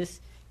fasted.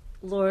 Just,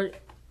 Lord,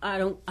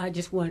 I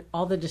just want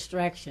all the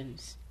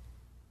distractions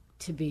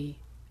to be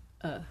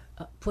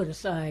put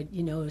aside.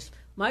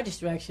 My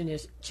distraction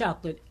is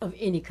chocolate of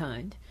any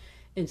kind.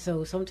 And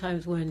so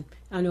sometimes when,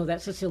 I know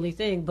that's a silly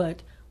thing,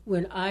 but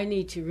when I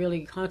need to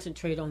really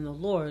concentrate on the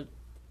Lord,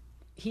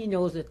 he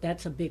knows that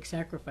that's a big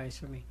sacrifice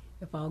for me.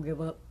 If I'll give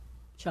up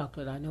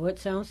chocolate, I know it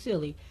sounds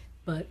silly,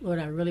 but Lord,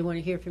 I really want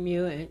to hear from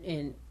you,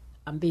 and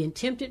I'm being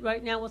tempted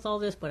right now with all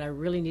this, but I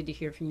really need to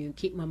hear from you and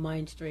keep my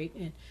mind straight.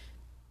 And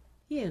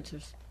he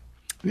answers.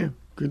 Yeah,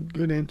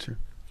 good answer.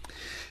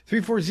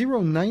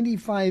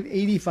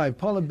 340-9585.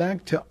 Paula,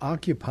 back to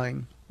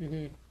occupying.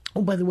 Mm-hmm.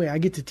 Oh, by the way, I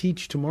get to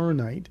teach tomorrow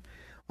night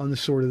on the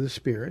sword of the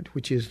Spirit,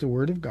 which is the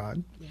Word of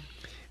God. Yeah.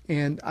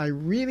 And I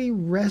really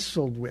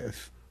wrestled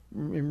with,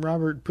 and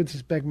Robert puts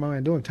this back in my mind,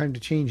 I don't have time to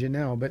change it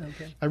now, but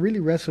okay. I really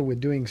wrestled with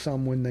doing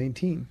Psalm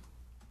 119.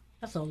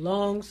 That's a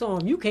long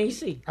psalm. You can't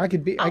see. I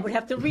would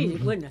have to read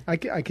it, wouldn't I?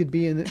 I could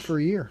be in it for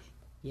a year.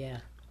 Yeah.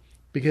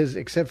 because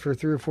except for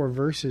 3 or 4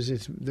 verses,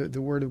 it's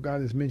the Word of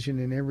God is mentioned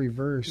in every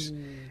verse,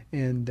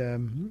 and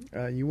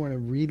you want to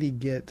really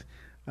get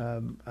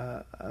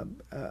a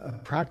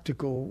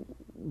practical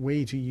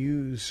way to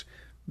use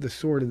the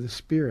sword of the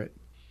Spirit.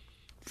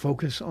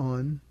 Focus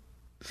on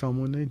Psalm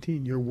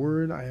 119. Your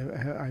word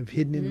I've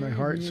hidden in my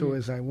heart, so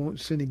as I won't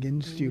sin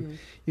against you.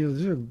 You know,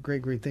 those are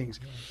great, great things.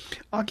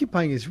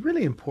 Occupying is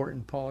really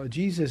important, Paula.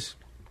 Jesus,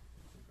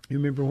 you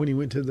remember when he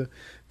went to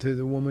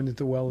the woman at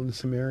the well in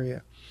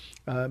Samaria.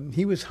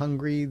 He was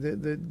hungry.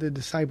 The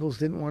disciples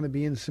didn't want to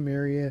be in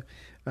Samaria.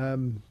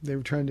 They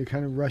were trying to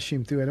kind of rush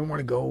him through. I don't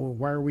want to go.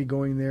 Why are we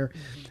going there?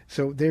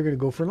 So they're going to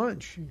go for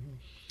lunch.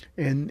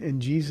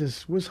 And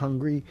Jesus was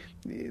hungry.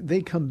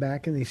 They come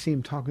back and they see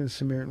him talking to the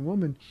Samaritan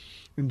woman.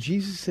 And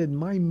Jesus said,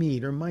 my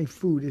meat or my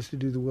food is to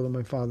do the will of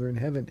my Father in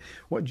heaven.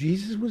 What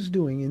Jesus was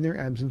doing in their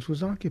absence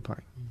was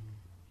occupying.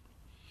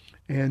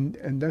 And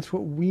that's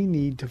what we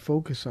need to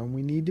focus on.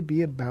 We need to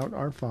be about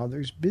our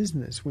Father's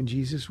business. When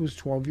Jesus was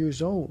 12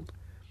 years old,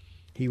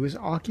 he was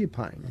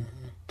occupying.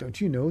 Don't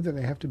you know that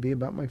I have to be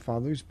about my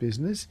Father's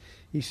business?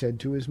 He said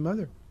to his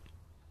mother.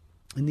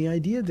 And the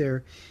idea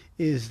there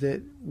is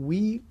that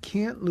we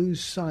can't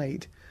lose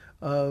sight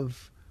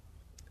of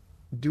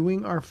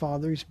doing our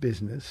Father's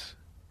business,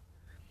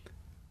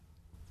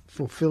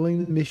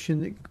 fulfilling the mission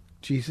that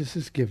Jesus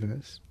has given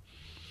us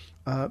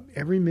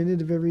every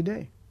minute of every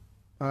day.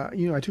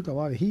 I took a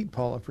lot of heat,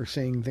 Paula, for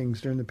saying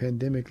things during the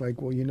pandemic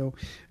like, well,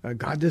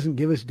 God doesn't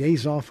give us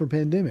days off for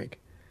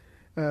pandemic.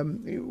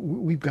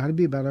 We've got to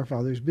be about our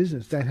Father's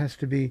business. That has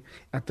to be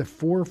at the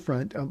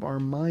forefront of our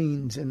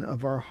minds and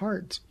of our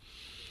hearts.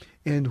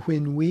 And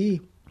when we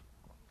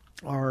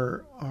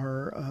are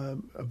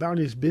about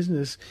his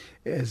business,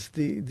 as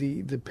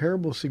the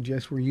parable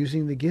suggests, we're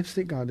using the gifts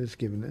that God has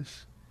given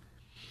us.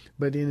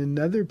 But in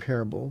another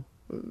parable,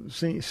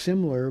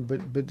 similar,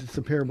 but it's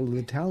the parable of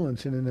the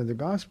talents in another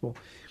gospel,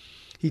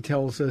 he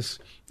tells us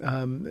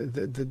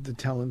that the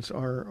talents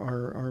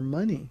are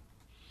money.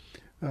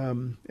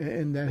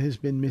 And that has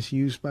been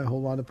misused by a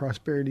whole lot of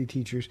prosperity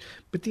teachers.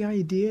 But the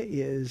idea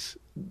is,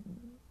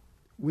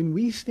 when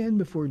we stand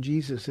before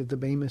Jesus at the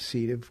Bema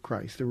seat of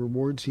Christ, the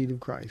reward seat of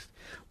Christ,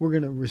 we're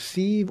going to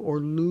receive or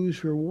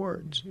lose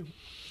rewards.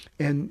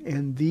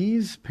 And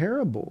these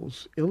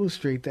parables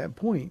illustrate that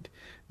point.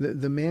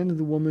 The man and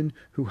the woman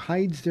who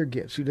hides their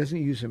gifts, who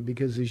doesn't use them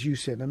because, as you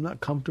said, I'm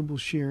not comfortable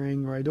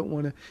sharing, or I don't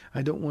want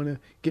to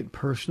get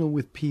personal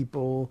with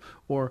people,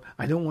 or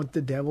I don't want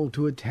the devil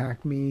to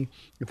attack me.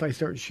 If I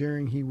start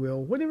sharing, he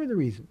will. Whatever the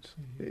reasons,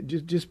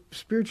 just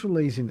spiritual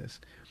laziness.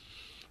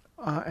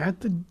 At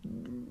the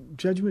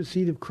judgment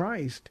seat of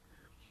Christ,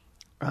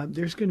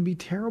 there's going to be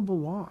terrible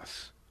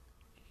loss,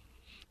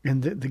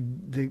 and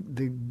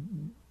the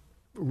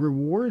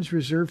rewards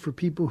reserved for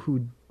people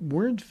who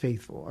weren't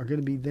faithful are going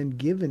to be then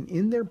given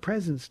in their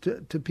presence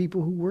to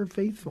people who were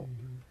faithful.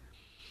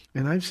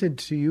 And I've said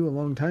to you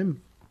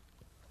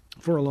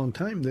for a long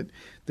time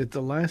that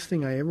the last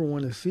thing I ever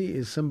want to see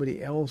is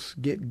somebody else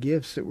get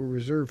gifts that were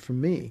reserved for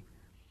me.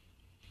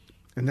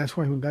 And that's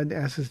why when God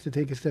asks us to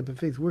take a step of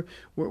faith,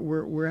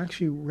 we're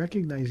actually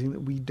recognizing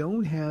that we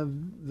don't have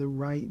the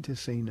right to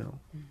say no.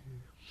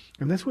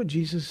 And that's what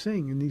Jesus is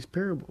saying in these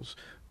parables.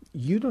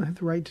 You don't have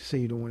the right to say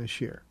you don't want to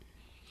share.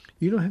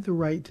 You don't have the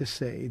right to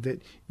say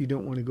that you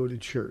don't want to go to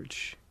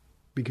church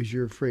because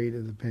you're afraid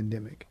of the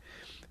pandemic.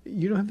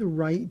 You don't have the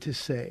right to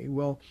say,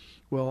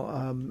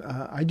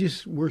 I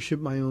just worship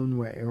my own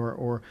way,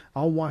 or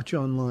I'll watch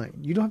online.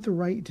 You don't have the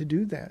right to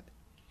do that.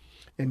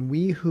 And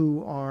we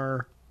who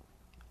are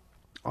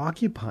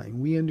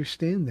occupying, we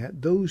understand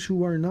that. Those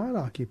who are not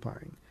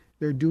occupying,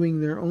 they're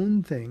doing their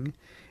own thing,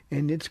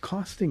 and it's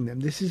costing them.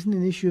 This isn't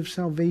an issue of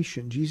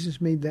salvation.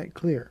 Jesus made that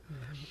clear.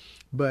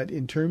 But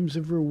in terms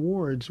of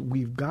rewards,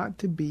 we've got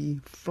to be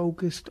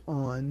focused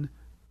on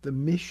the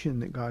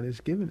mission that God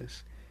has given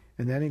us.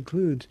 And that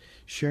includes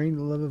sharing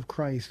the love of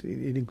Christ.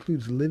 It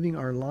includes living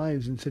our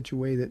lives in such a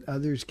way that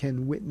others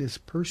can witness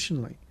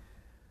personally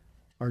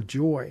our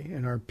joy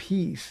and our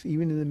peace,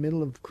 even in the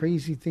middle of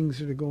crazy things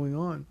that are going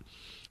on.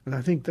 And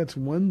I think that's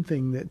one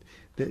thing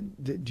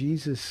that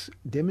Jesus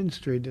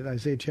demonstrated.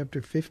 Isaiah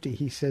chapter 50,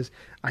 he says,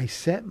 I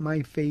set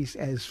my face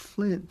as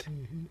flint.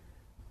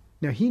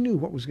 Now, he knew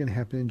what was going to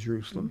happen in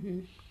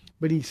Jerusalem,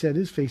 but he said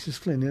his face is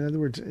flint. In other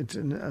words, it's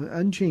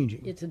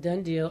unchanging. It's a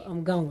done deal.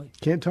 I'm going.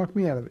 Can't talk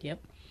me out of it. Yep.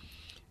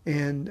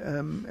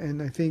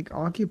 And I think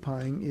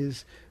occupying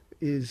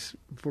is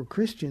for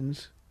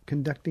Christians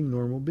conducting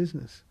normal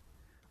business.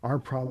 Our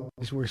problem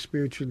is we're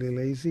spiritually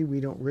lazy. We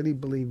don't really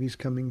believe he's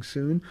coming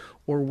soon,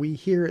 or we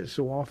hear it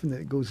so often that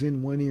it goes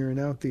in one ear and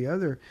out the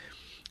other.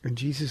 And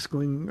Jesus is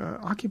going,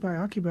 occupy,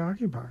 occupy,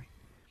 occupy.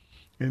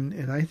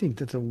 And I think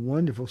that's a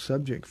wonderful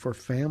subject for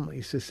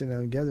families to sit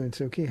down together and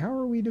say, okay, how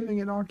are we doing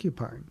at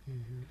occupying?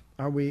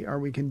 Are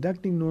we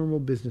conducting normal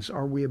business?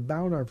 Are we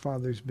about our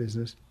Father's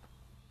business?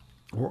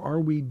 Or are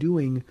we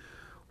doing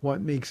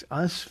what makes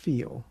us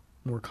feel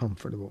more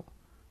comfortable?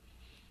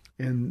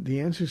 And the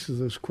answers to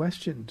those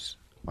questions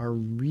are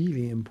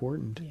really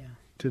important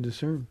to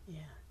discern.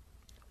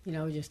 Yeah.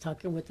 I was just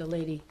talking with the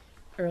lady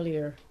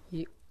earlier,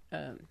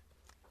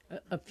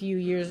 a few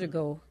years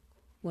ago,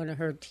 one of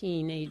her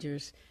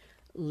teenagers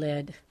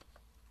led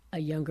a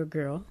younger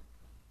girl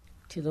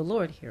to the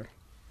Lord here.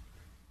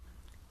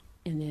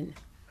 And then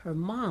her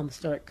mom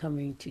started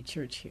coming to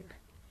church here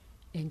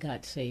and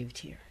got saved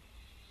here.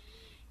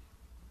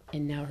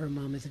 And now her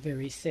mom is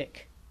very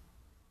sick.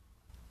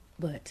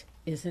 But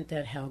isn't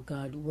that how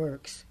God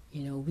works?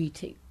 You know, we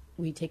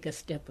take a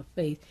step of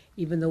faith,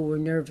 even though we're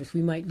nervous.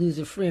 We might lose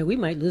a friend. We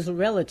might lose a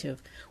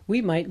relative.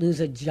 We might lose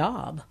a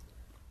job,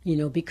 you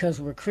know, because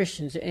we're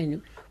Christians,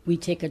 and we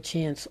take a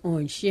chance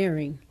on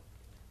sharing.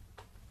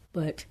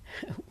 But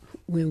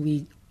when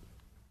we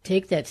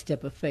take that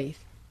step of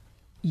faith,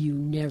 you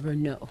never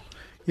know.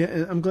 Yeah,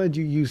 and I'm glad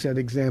you used that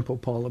example,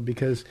 Paula,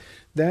 because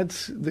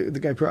that's the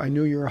guy. I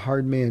know you're a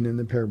hard man in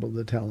the parable of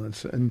the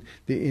talents, and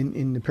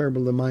in the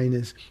parable of mine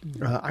is,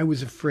 I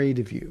was afraid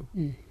of you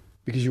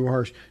because you were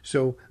harsh,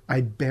 so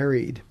I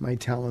buried my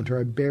talent, or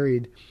I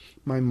buried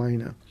my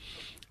mina.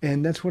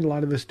 And that's what a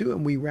lot of us do,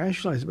 and we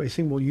rationalize it by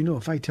saying, well, you know,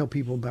 if I tell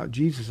people about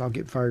Jesus, I'll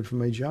get fired from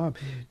my job.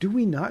 Do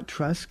we not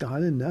trust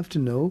God enough to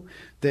know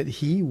that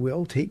He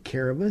will take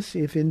care of us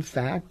if, in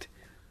fact,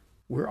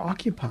 we're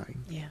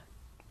occupying? Yeah.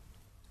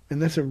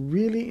 And that's a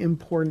really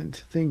important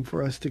thing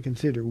for us to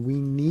consider. We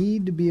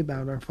need to be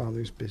about our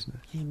Father's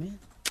business. Amen.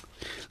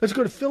 Let's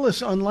go to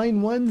Phyllis on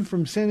line 1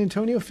 from San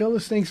Antonio.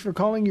 Phyllis, thanks for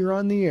calling. You're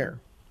on the air.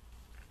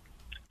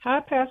 Hi,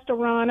 Pastor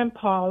Ron and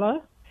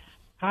Paula.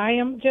 I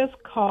am just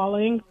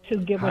calling to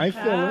give a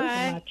shout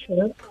out to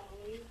my church.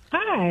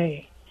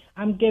 Hi.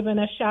 I'm giving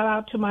a shout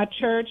out to my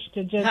church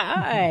to just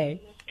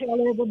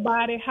tell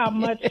everybody how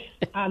much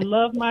I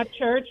love my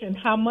church and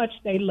how much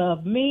they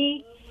love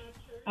me.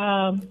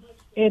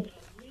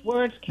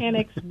 Words can't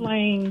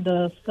explain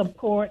the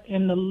support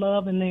and the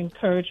love and the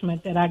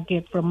encouragement that I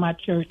get from my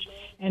church,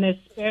 and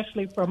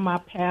especially from my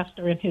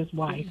pastor and his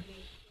wife.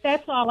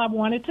 That's all I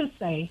wanted to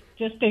say.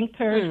 Just to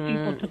encourage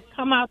people to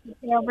come out to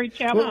Calvary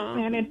Chapel,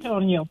 San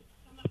Antonio.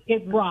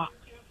 It rocks.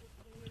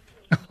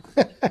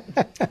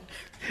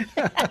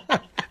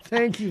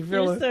 Thank you,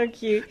 Phyllis. You're so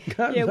cute.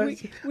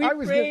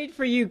 We prayed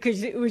for you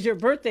because it was your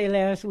birthday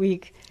last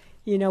week.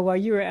 You know, while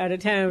you were out of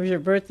town, it was your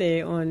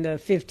birthday on the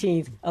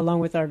 15th,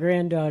 along with our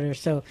granddaughter.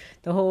 So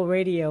the whole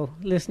radio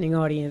listening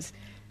audience,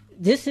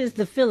 this is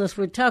the Phyllis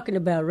we're talking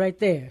about right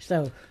there.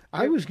 So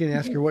I was going to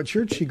ask her what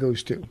church she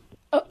goes to.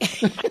 Oh.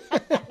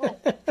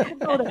 I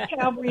go to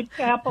Calvary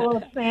Chapel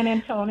of San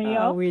Antonio.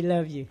 Oh, we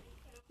love you.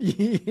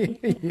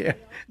 Yeah,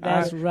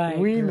 that's right.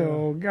 We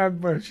know.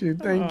 God bless you.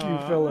 Thank you,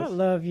 Phyllis. I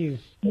love you.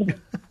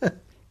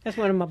 That's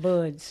one of my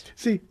buds.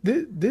 See,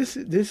 this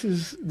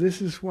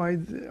is why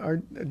our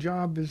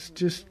job is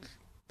just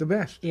the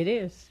best. It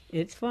is.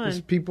 It's fun. It's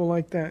people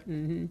like that.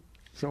 Mm-hmm.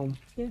 So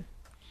yeah.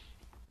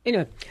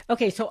 Anyway,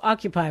 okay. So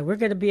Occupy. We're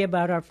going to be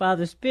about our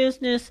Father's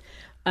business.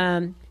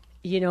 You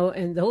know,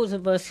 and those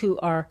of us who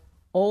are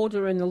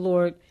older in the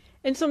Lord,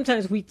 and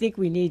sometimes we think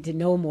we need to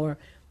know more.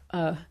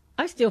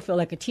 I still feel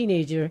like a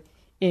teenager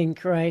in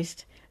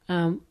Christ,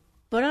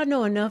 but I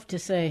know enough to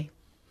say,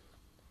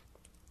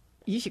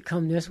 you should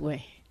come this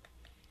way.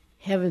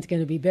 Heaven's going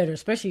to be better,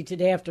 especially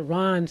today after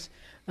Ron's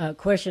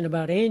question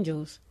about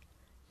angels.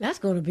 That's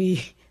going to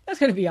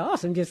be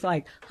awesome. Just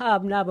like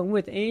hobnobbing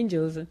with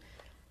angels and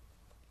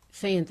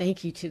saying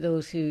thank you to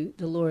those who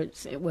the Lord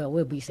said. Well,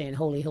 we'll be saying,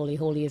 "Holy, holy,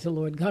 holy is the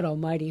Lord God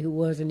Almighty, who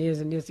was and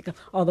is to come."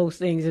 All those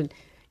things, and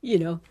you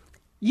know,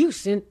 you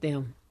sent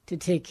them to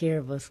take care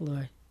of us,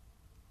 Lord.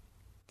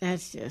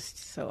 That's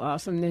just so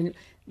awesome. Then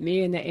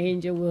me and the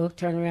angel will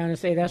turn around and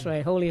say, that's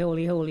right, holy,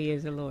 holy, holy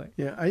is the Lord.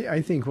 Yeah,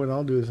 I think what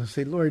I'll do is I'll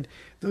say, Lord,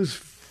 those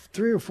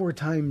 3 or 4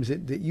 times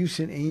that you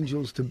sent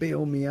angels to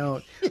bail me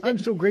out, I'm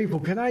so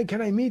grateful. Can I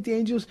meet the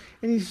angels?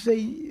 And he say,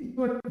 you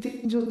want to meet the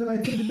angels that I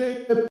sent to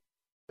bail?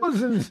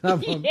 Thousands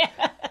of them.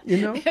 Yeah. You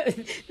know?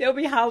 They'll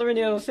be hollering,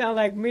 it'll sound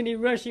like many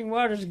rushing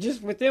waters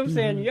just with them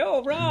saying,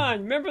 yo,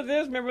 Ron, remember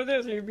this?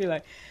 And you'd be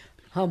like,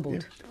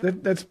 humbled. Yeah.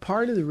 That's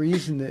part of the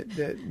reason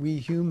that we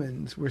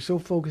humans, we're so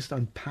focused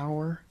on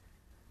power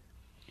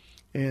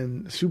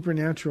and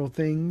supernatural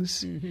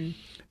things. Mm-hmm.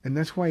 And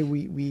that's why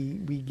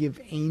we give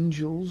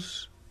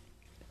angels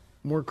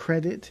more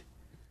credit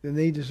than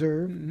they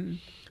deserve. Mm-hmm.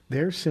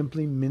 They're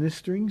simply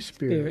ministering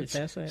spirits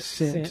that's right.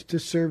 sent to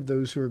serve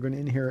those who are going to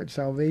inherit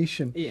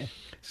salvation. Yeah.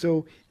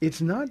 So it's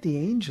not the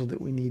angel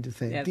that we need to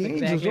thank. That's the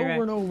exactly angels over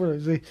right. and over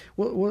say,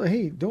 well,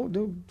 hey,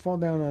 don't fall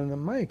down on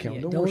my account.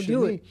 Yeah, don't don't worship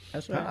do me. it.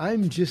 That's right.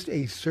 I'm just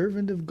a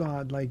servant of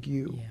God like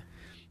you. Yeah.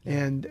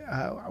 And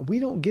we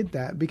don't get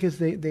that because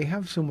they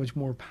have so much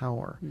more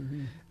power.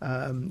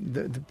 Mm-hmm.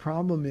 The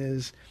problem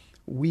is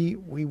we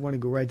want to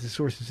go right to the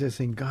source and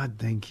saying, God,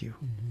 thank you.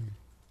 Mm-hmm.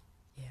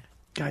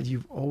 God,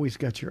 you've always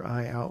got your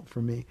eye out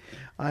for me.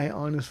 I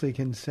honestly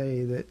can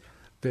say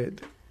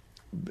that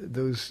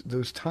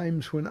those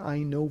times when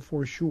I know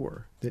for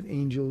sure that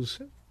angels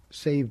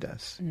saved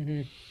us,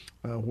 mm-hmm.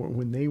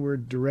 When they were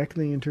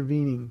directly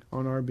intervening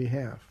on our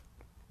behalf,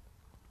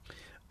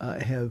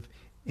 have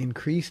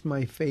increased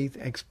my faith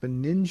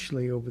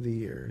exponentially over the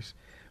years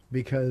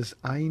because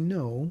I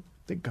know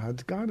that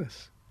God's got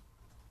us.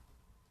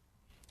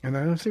 And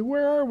I don't say,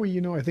 where are we?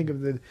 I think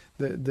of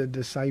the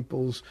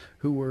disciples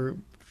who were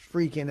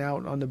freaking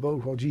out on the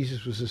boat while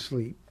Jesus was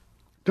asleep.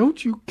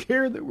 Don't you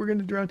care that we're going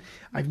to drown?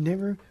 I've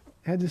never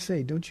had to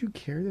say, don't you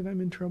care that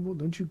I'm in trouble?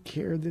 Don't you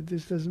care that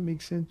this doesn't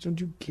make sense?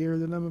 Don't you care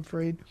that I'm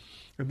afraid?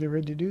 I've never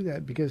had to do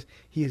that because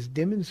he has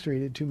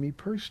demonstrated to me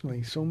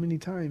personally so many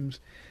times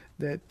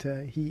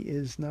that he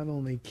is not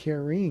only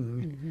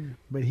caring,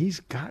 but he's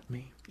got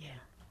me. Yeah.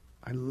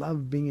 I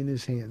love being in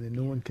his hand, and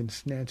no one can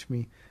snatch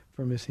me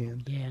from his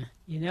hand. Yeah.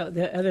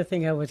 The other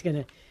thing I was going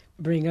to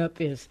bring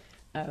up is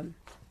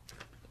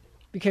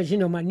because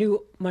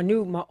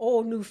my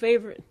old new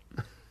favorite,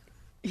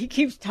 he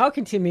keeps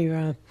talking to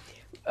me,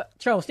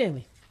 Charles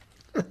Stanley,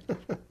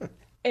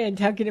 and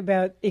talking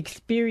about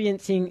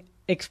experiencing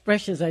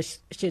expressions, I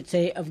should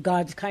say, of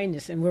God's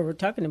kindness. And we were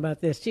talking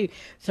about this too.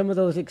 Some of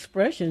those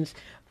expressions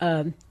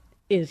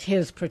is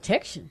his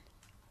protection,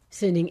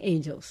 sending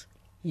angels,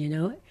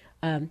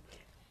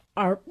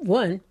 our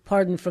one,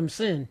 pardon from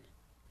sin.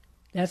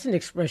 That's an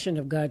expression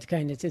of God's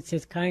kindness. It's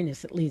his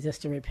kindness that leads us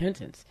to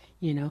repentance,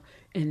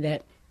 and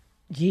that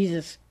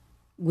Jesus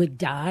would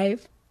die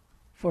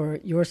for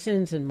your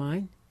sins and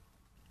mine.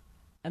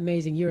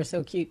 Amazing. You're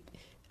so cute.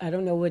 I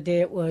don't know what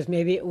day it was.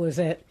 Maybe it was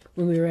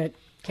when we were at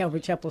Calvary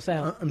Chapel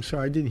South. I'm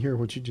sorry. I didn't hear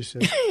what you just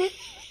said.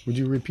 Would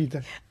you repeat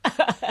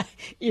that?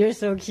 You're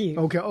so cute.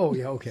 Okay. Oh,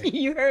 yeah. Okay.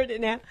 You heard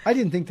it now. I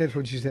didn't think that's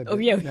what you said. Oh,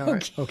 yeah. No,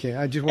 okay.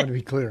 I just want to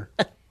be clear.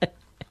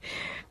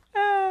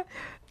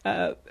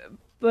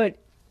 But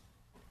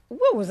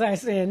what was I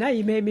saying? Now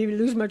you made me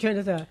lose my train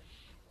of thought.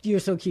 You're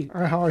so cute.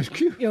 How is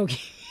cute? Okay.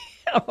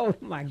 Oh,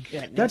 my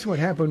goodness. That's what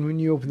happened when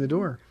you opened the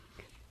door.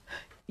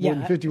 More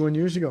than 51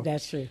 years ago.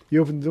 That's true.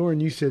 You opened the door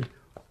and you said,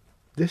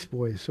 this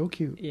boy is so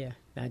cute. Yeah,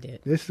 I did.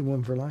 This is the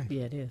one for life.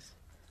 Yeah, it is.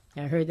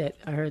 I heard that.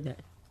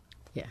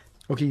 Yeah.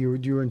 Okay, you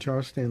were in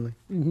Charles Stanley.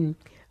 Mm-hmm.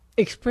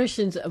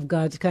 Expressions of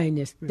God's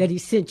kindness, that he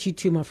sent you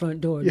to my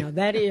front door. Yeah. Now,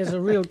 that is a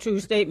real true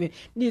statement.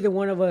 Neither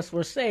one of us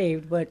were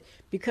saved, but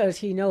because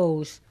he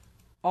knows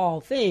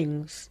all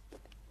things,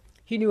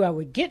 he knew I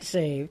would get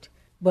saved,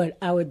 but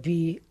I would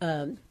be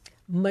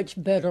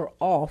much better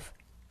off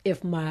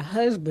if my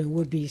husband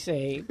would be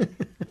saved.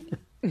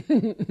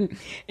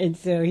 And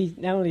so he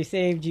not only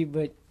saved you,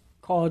 but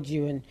called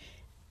you.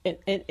 And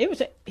it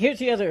was here's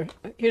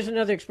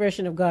another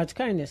expression of God's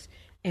kindness: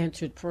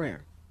 answered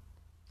prayer.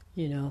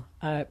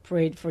 I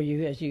prayed for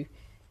you, as you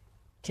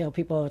tell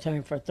people all the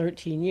time, for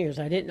 13 years.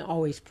 I didn't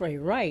always pray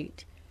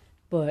right,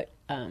 but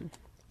the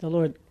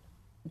Lord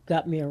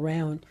got me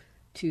around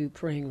to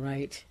praying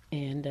right,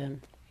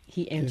 and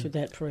he answered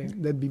that prayer.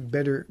 That'd be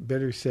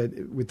better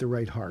said with the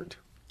right heart.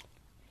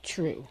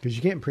 True. Because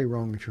you can't pray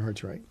wrong if your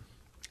heart's right.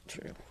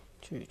 True.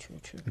 If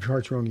your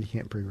heart's wrong, you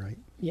can't pray right.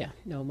 Yeah.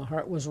 No, my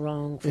heart was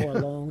wrong for a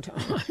long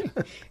time.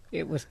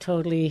 It was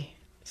totally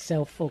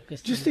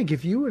self-focused. Just think,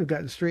 if you would have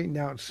gotten straightened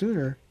out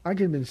sooner, I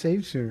could have been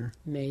saved sooner.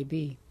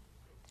 Maybe.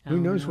 Who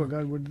knows what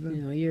God would have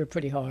done? You're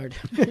pretty hard.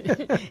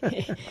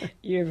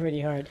 You're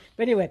pretty hard.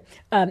 But anyway,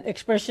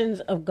 expressions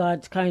of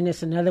God's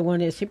kindness. Another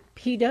one is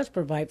he does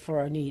provide for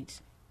our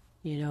needs.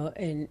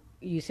 And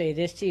you say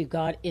this too: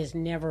 God is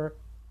never,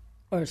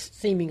 or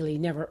seemingly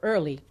never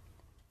early,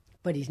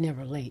 but he's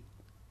never late.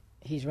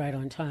 He's right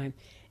on time.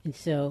 And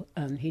so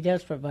he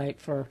does provide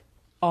for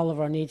all of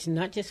our needs,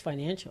 not just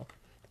financial.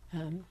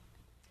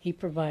 He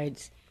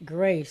provides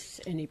grace,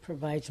 and he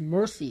provides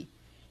mercy,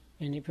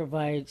 and he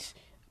provides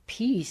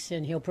peace,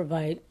 and he'll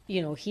provide,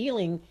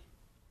 healing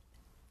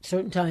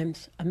certain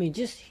times. I mean,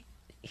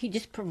 he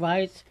just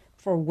provides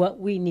for what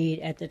we need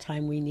at the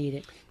time we need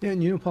it. Yeah,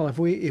 and Paul, if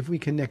we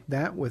connect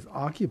that with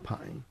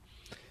occupying,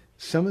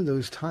 some of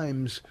those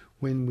times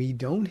when we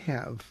don't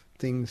have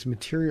things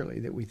materially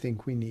that we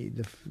think we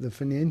need, the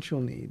financial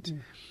needs,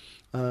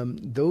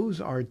 those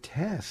are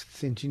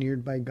tests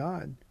engineered by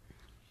God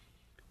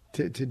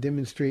to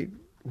demonstrate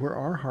where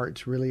our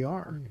hearts really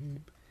are.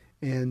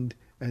 And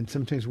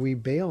sometimes we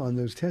bail on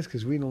those tests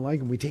because we don't like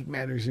them. We take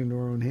matters into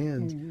our own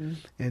hands.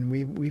 And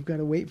we've got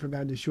to wait for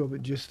God to show up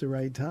at just the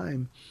right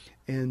time.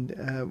 And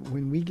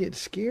when we get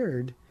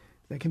scared,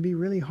 that can be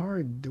really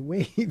hard to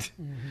wait.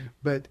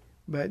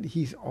 But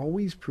he's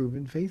always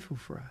proven faithful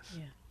for us.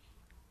 Yeah.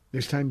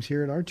 There's times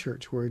here at our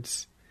church where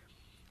it's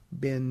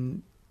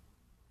been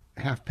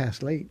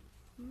 8:30 late.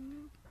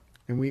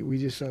 And we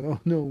just thought, oh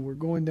no, we're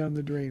going down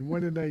the drain.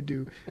 What did I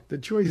do? The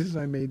choices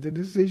I made, the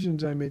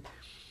decisions I made.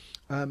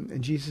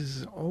 And Jesus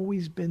has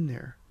always been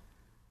there,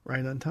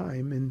 right on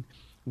time. And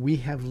we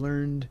have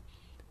learned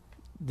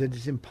that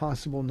it's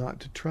impossible not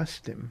to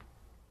trust him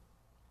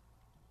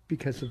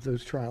because of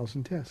those trials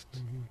and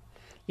tests.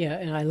 Yeah,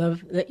 and I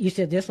love that you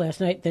said this last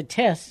night. The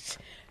tests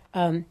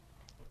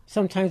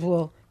sometimes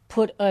will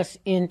put us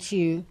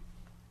into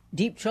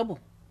deep trouble.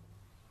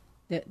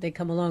 They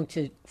come along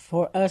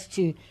for us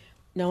to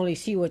not only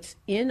see what's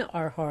in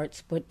our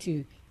hearts, but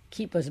to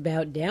keep us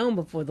bowed down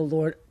before the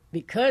Lord,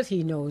 because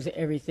he knows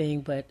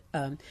everything, but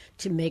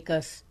to make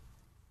us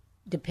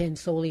depend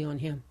solely on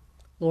him.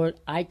 Lord,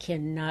 I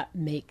cannot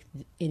make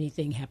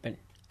anything happen.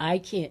 I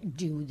can't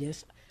do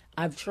this.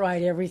 I've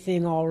tried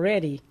everything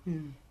already.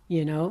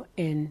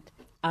 and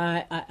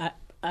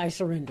I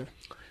surrender.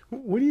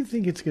 What do you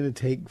think it's going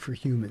to take for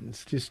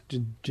humans, just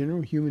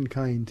general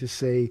humankind, to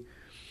say,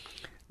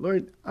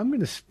 Lord, I'm going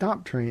to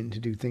stop trying to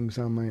do things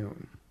on my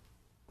own.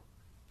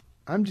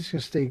 I'm just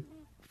going to stay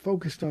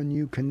focused on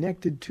you,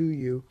 connected to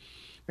you,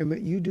 and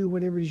let you do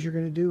whatever it is you're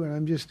going to do.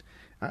 And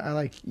I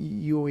like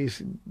you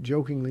always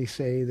jokingly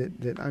say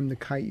that I'm the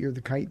kite, you're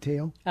the kite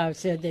tail. I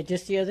said that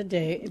just the other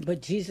day,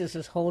 but Jesus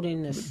is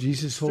holding the string.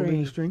 Jesus is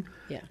holding the string?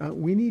 Yeah.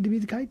 We need to be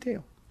the kite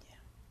tail. Yeah.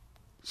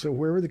 So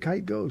wherever the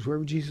kite goes,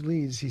 wherever Jesus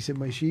leads, he said,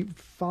 my sheep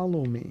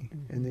follow me.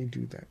 Mm-hmm. And they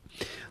do that.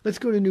 Let's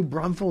go to New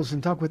Braunfels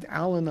and talk with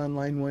Alan on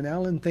line 1.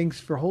 Alan, thanks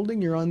for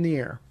holding. You're on the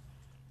air.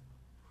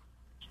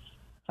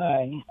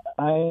 Hi.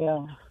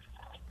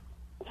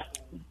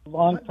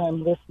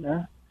 Long-time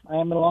listener. I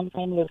am a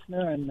long-time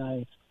listener, and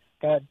I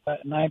got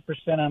about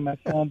 9% on my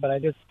phone, but I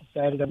just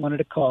decided I wanted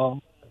to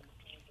call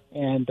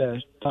and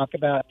talk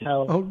about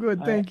how... Oh,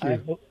 good. Thank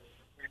you.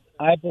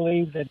 I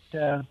believe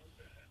that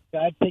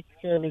God takes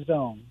care of his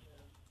own.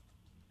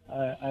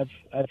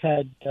 I've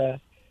had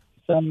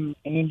some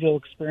angel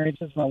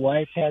experiences. My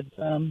wife had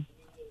some.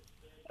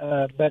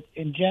 But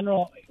in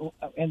general,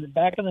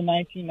 back in the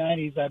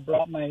 1990s, I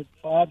brought my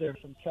father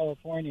from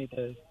California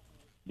to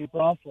New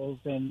Braunfels,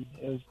 and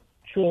it was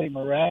truly a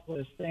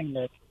miraculous thing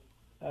that,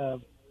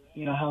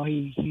 how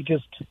he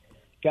just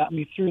got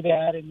me through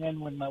that. And then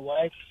when my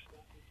wife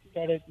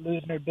started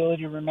losing her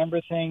ability to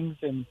remember things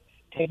and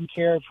taking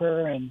care of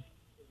her, and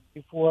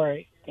before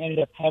I ended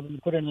up having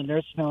to put her in the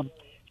nursing home,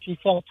 she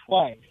fell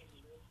twice,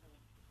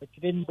 but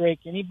she didn't break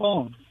any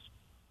bones.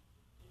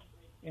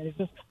 And it's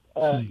just,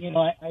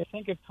 I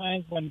think of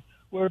times when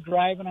we're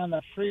driving on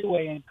the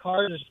freeway and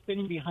cars are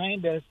spinning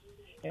behind us,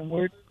 and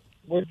we're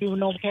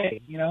doing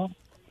okay.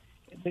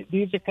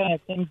 These are kind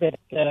of things that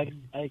I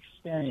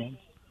experience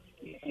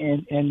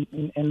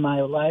in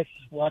my life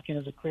walking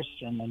as a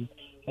Christian,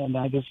 and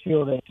I just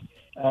feel that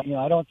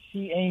I don't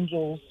see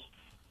angels,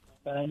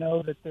 but I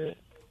know that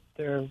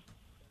they're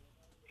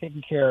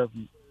taking care of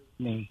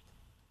me.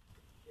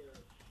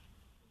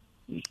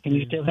 Can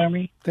you still hear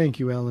me? Thank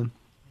you, Alan.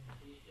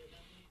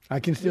 I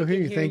can still hear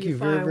you. Thank you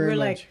very, very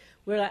much.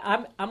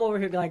 I'm over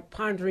here like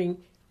pondering.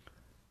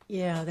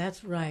 Yeah,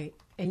 that's right.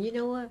 And you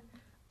know what?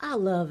 I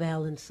love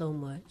Alan so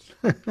much.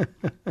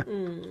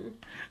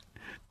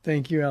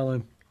 Thank you,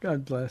 Alan.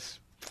 God bless.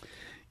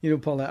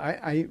 Paula,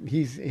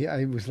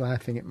 I was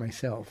laughing at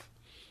myself.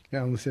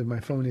 Alan said my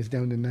phone is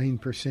down to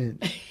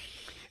 9%.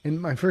 And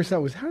my first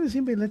thought was, how does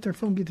anybody let their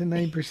phone get to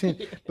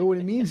 9%? But what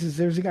it means is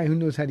there's a guy who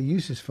knows how to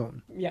use his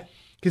phone. Yeah.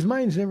 Because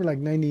mine's never like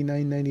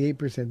 99,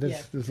 98%.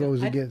 That's as low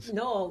as it gets.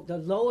 No, the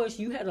lowest,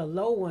 you had a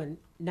low one,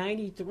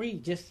 93,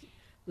 just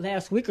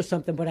last week or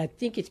something, but I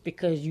think it's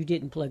because you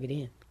didn't plug it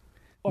in.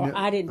 Or no.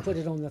 I didn't put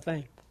it on the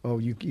thing. Oh,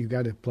 you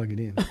got to plug it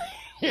in.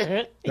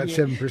 That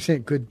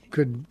 7%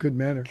 could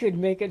matter. Could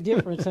make a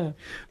difference, huh?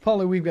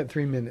 Paula, we've got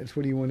 3 minutes.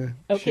 What do you want to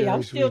Okay, share?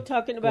 I'm still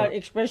talking about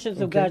expressions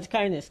of God's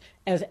kindness.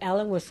 As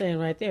Alan was saying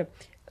right there,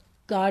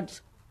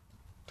 God's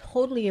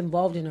totally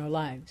involved in our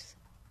lives.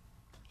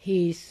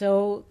 He's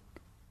so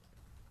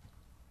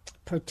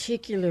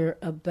particular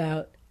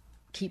about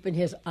keeping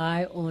his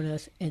eye on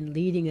us and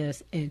leading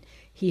us, and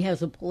he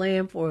has a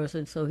plan for us,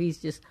 and so he's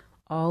just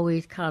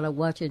always kind of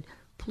watching.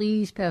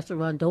 Please, Pastor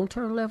Ron, don't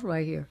turn left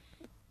right here.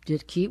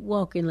 Just keep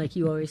walking like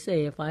you always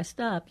say. If I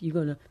stop, you're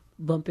going to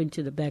bump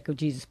into the back of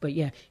Jesus. But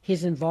yeah,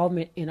 his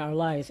involvement in our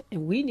lives,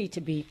 and we need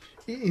to be...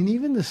 And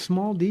even the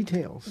small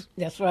details.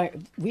 That's right.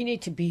 We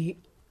need to be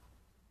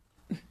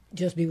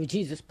with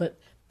Jesus, but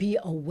be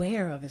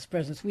aware of his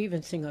presence. We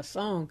even sing a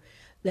song,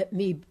 let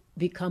me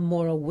become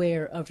more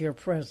aware of your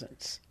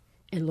presence.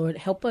 And Lord,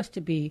 help us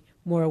to be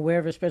more aware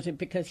of his presence,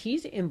 because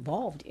he's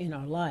involved in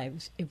our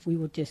lives if we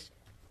would just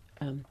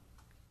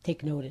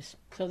take notice.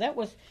 So that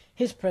was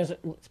his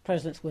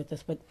presence with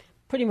us, but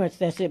pretty much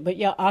that's it. But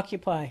yeah,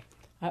 occupy.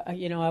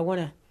 I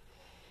want to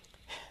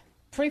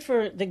pray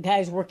for the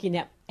guys working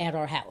at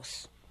our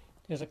house.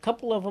 There's a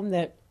couple of them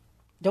that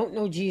don't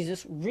know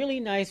Jesus, really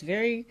nice,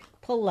 very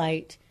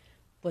polite,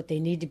 but they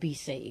need to be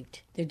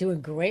saved. They're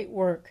doing great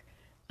work,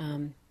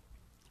 and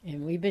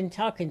we've been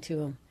talking to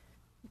them,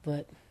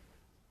 but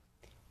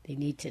they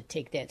need to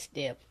take that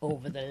step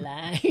over the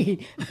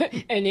line,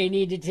 and they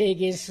need to take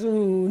it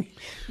soon.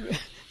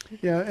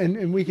 Yeah,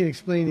 and we can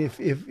explain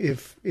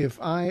if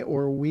I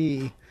or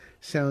we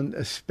sound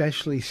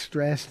especially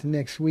stressed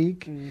next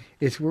week,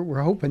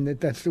 we're hoping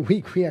that's the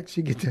week we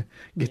actually get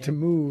to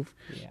move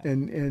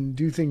and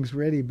do things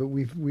ready. But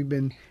we've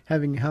been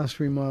having a house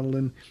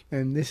remodel,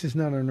 and this is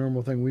not our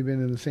normal thing. We've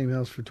been in the same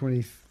house for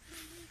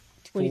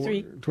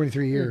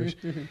 23 years,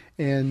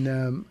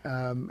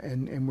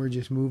 and we're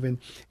just moving.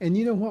 And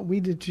you know what? We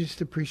did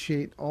just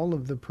appreciate all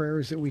of the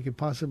prayers that we could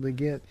possibly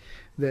get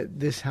that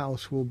this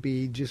house will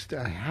be just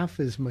a half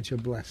as much a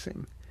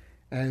blessing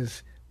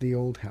as the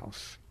old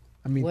house.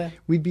 I mean,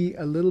 we'd be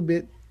a little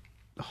bit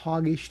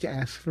hoggish to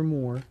ask for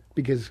more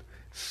because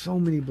so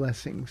many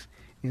blessings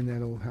in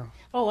that old house.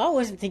 Oh, I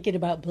wasn't thinking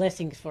about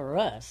blessings for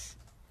us.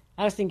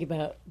 I was thinking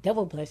about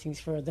double blessings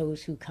for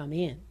those who come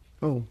in.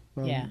 Oh,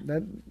 yeah.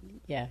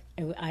 Yeah.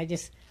 I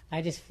just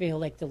feel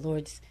like the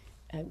Lord's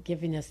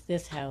giving us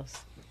this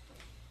house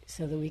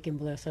so that we can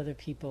bless other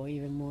people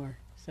even more.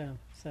 So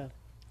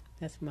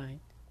that's mine.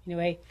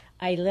 Anyway,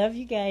 I love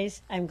you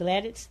guys. I'm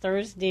glad it's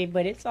Thursday,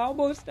 but it's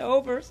almost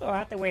over, so I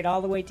have to wait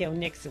all the way till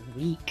next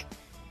week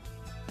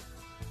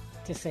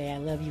to say I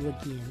love you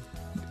again.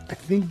 I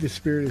think the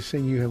Spirit is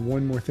saying you have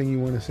one more thing you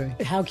want to say.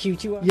 How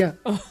cute you are. Yeah,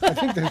 I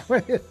think that's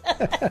right.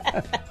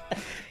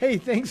 Hey,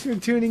 thanks for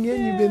tuning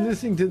in. You've been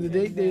listening to the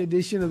Date Day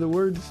edition of the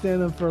Word to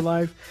Stand Up for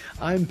Life.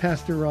 I'm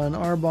Pastor Ron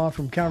Arbaugh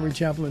from Calvary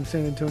Chapel in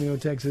San Antonio,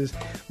 Texas.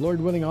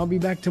 Lord willing, I'll be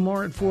back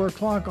tomorrow at 4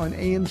 o'clock on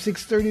AM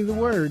 630 The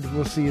Word.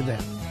 We'll see you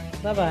then.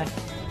 Bye-bye.